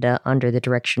Canada under the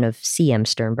direction of C.M.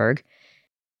 Sternberg.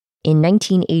 In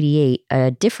 1988,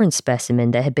 a different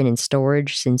specimen that had been in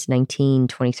storage since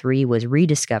 1923 was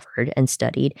rediscovered and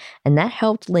studied, and that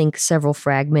helped link several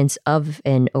fragments of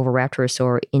an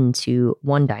Oviraptorosaur into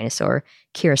one dinosaur,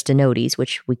 Chirostenotes,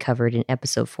 which we covered in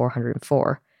episode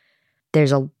 404.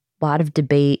 There's a lot of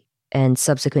debate and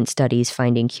subsequent studies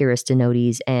finding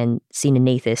Chirostenotes and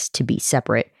Caenorhynchus to be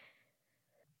separate.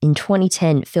 In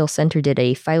 2010, Phil Center did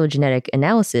a phylogenetic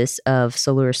analysis of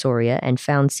Coelurosauria and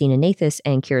found Caenorhynchus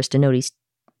and Chirostenotes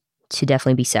to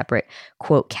definitely be separate,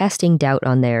 quote, casting doubt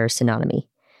on their synonymy.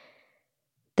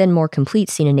 Then more complete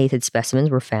Caenorhynchid specimens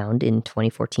were found in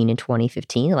 2014 and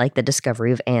 2015, like the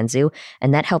discovery of Anzu,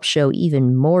 and that helped show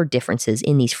even more differences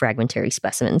in these fragmentary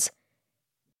specimens.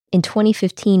 In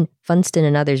 2015, Funston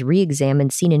and others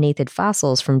re-examined Caenorhynchid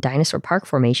fossils from Dinosaur Park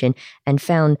Formation and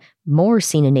found more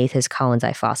Caenorhynchus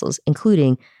collinsi fossils,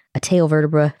 including a tail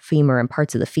vertebra, femur, and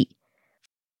parts of the feet.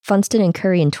 Funston and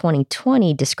Curry in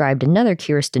 2020 described another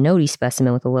Chirostenotes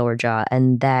specimen with a lower jaw,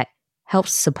 and that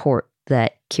helps support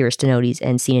that Chirostenotes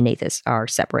and Caenorhynchus are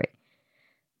separate.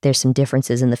 There's some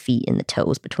differences in the feet and the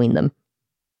toes between them.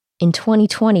 In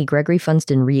 2020, Gregory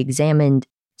Funston re-examined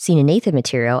Caenorhynchid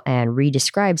material and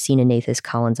re-described Caenorhynchus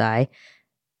collinsi,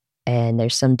 and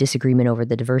there's some disagreement over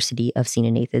the diversity of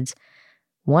Caenorhynchids.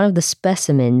 One of the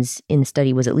specimens in the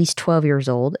study was at least 12 years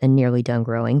old and nearly done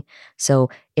growing,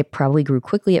 so it probably grew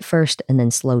quickly at first and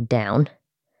then slowed down.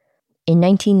 In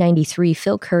 1993,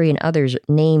 Phil Curry and others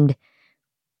named,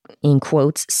 in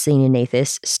quotes,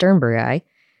 Caenorhynchus sternbergi,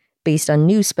 based on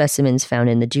new specimens found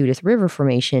in the Judith River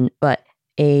Formation, but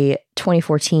a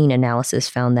 2014 analysis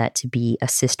found that to be a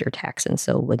sister taxon.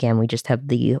 So again, we just have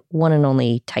the one and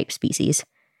only type species,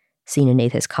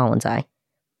 Caenorhynchus collinsi.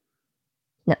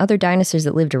 Now, other dinosaurs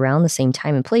that lived around the same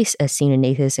time and place as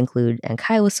Caenorhynchus include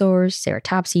ankylosaurs,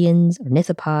 ceratopsians,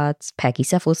 ornithopods,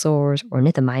 pachycephalosaurs,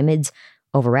 ornithomimids,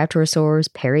 oviraptorosaurs,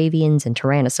 paravians, and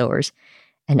tyrannosaurs.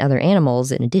 And other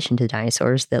animals, in addition to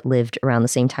dinosaurs, that lived around the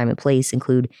same time and place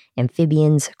include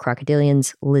amphibians,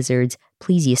 crocodilians, lizards,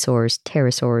 plesiosaurs,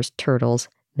 pterosaurs, turtles,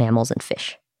 mammals, and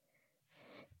fish.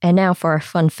 And now for our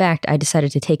fun fact, I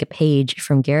decided to take a page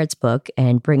from Garrett's book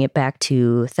and bring it back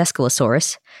to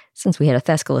Thescelosaurus, since we had a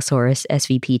Thescelosaurus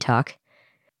SVP talk.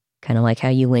 Kind of like how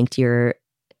you linked your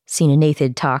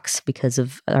Caenorhynchid talks because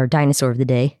of our dinosaur of the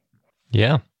day.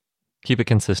 Yeah. Keep it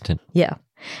consistent. Yeah.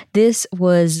 This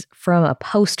was from a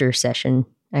poster session,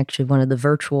 actually one of the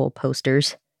virtual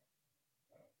posters.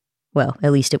 Well,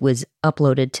 at least it was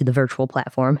uploaded to the virtual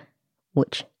platform,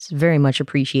 which is very much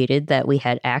appreciated that we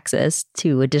had access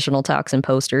to additional talks and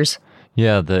posters.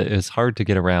 Yeah, it's hard to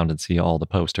get around and see all the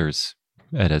posters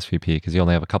at SVP because you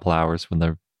only have a couple hours when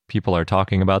the people are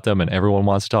talking about them and everyone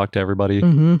wants to talk to everybody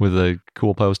with a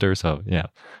cool poster. So yeah,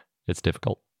 it's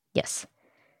difficult. Yes.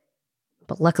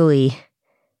 But luckily,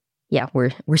 yeah,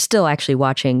 we're still actually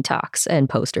watching talks and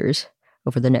posters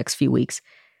over the next few weeks.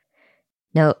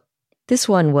 Now, this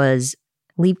one was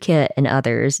Liebke and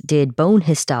others did bone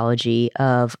histology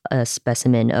of a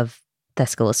specimen of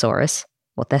Thescelosaurus,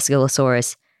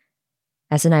 Thescelosaurus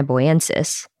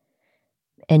acinaiboensis.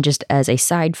 And just as a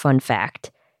side fun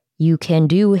fact, you can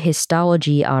do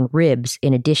histology on ribs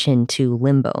in addition to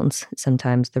limb bones.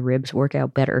 Sometimes the ribs work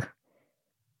out better.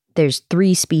 There's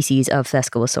 3 species of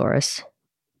Thescelosaurus,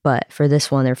 but for this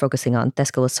one, they're focusing on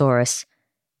Thescelosaurus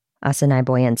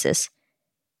acinaiboensis.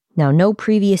 Now, no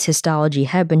previous histology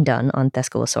had been done on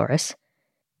Thescelosaurus,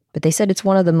 but they said it's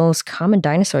one of the most common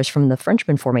dinosaurs from the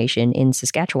Frenchman Formation in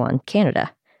Saskatchewan,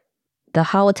 Canada. The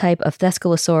holotype of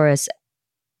Thescelosaurus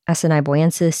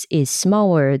acinaiboensis is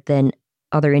smaller than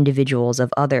other individuals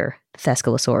of other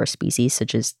Thescelosaurus species,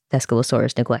 such as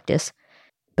Thescelosaurus neglectus.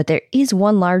 But there is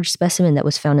one large specimen that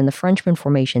was found in the Frenchman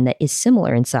Formation that is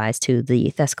similar in size to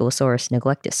the Thescelosaurus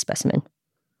neglectus specimen.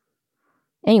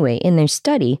 Anyway, in their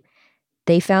study,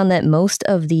 they found that most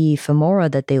of the femora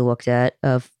that they looked at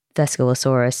of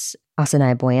Thescelosaurus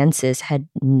acinaiboensis had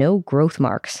no growth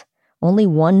marks. Only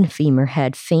one femur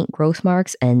had faint growth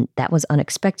marks, and that was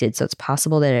unexpected, so it's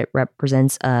possible that it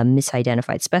represents a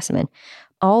misidentified specimen.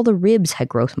 All the ribs had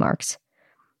growth marks,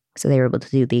 so they were able to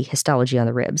do the histology on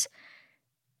the ribs.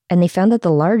 And they found that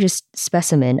the largest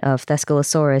specimen of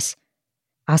Thescelosaurus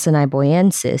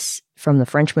acinaiboensis from the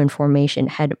Frenchman Formation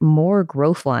had more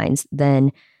growth lines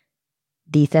than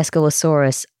the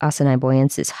Thescelosaurus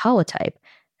acinaiboensis holotype,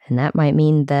 and that might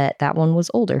mean that that one was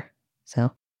older.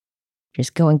 So,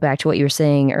 just going back to what you were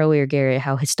saying earlier, Gary,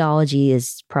 how histology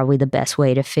is probably the best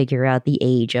way to figure out the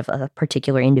age of a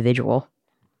particular individual.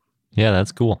 Yeah,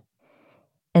 that's cool.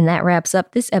 And that wraps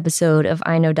up this episode of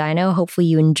I Know Dino. Hopefully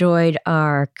you enjoyed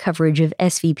our coverage of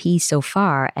SVP so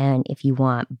far, and if you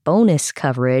want bonus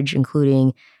coverage,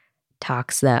 including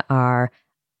talks that are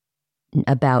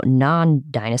about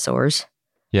non-dinosaurs.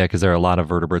 Yeah, because there are a lot of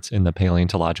vertebrates in the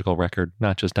paleontological record,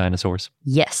 not just dinosaurs.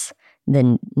 Yes.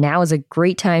 Then now is a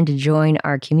great time to join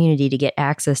our community to get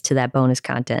access to that bonus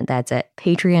content. That's at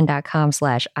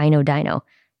patreon.com/iknowdino.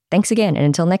 Thanks again, and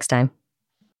until next time.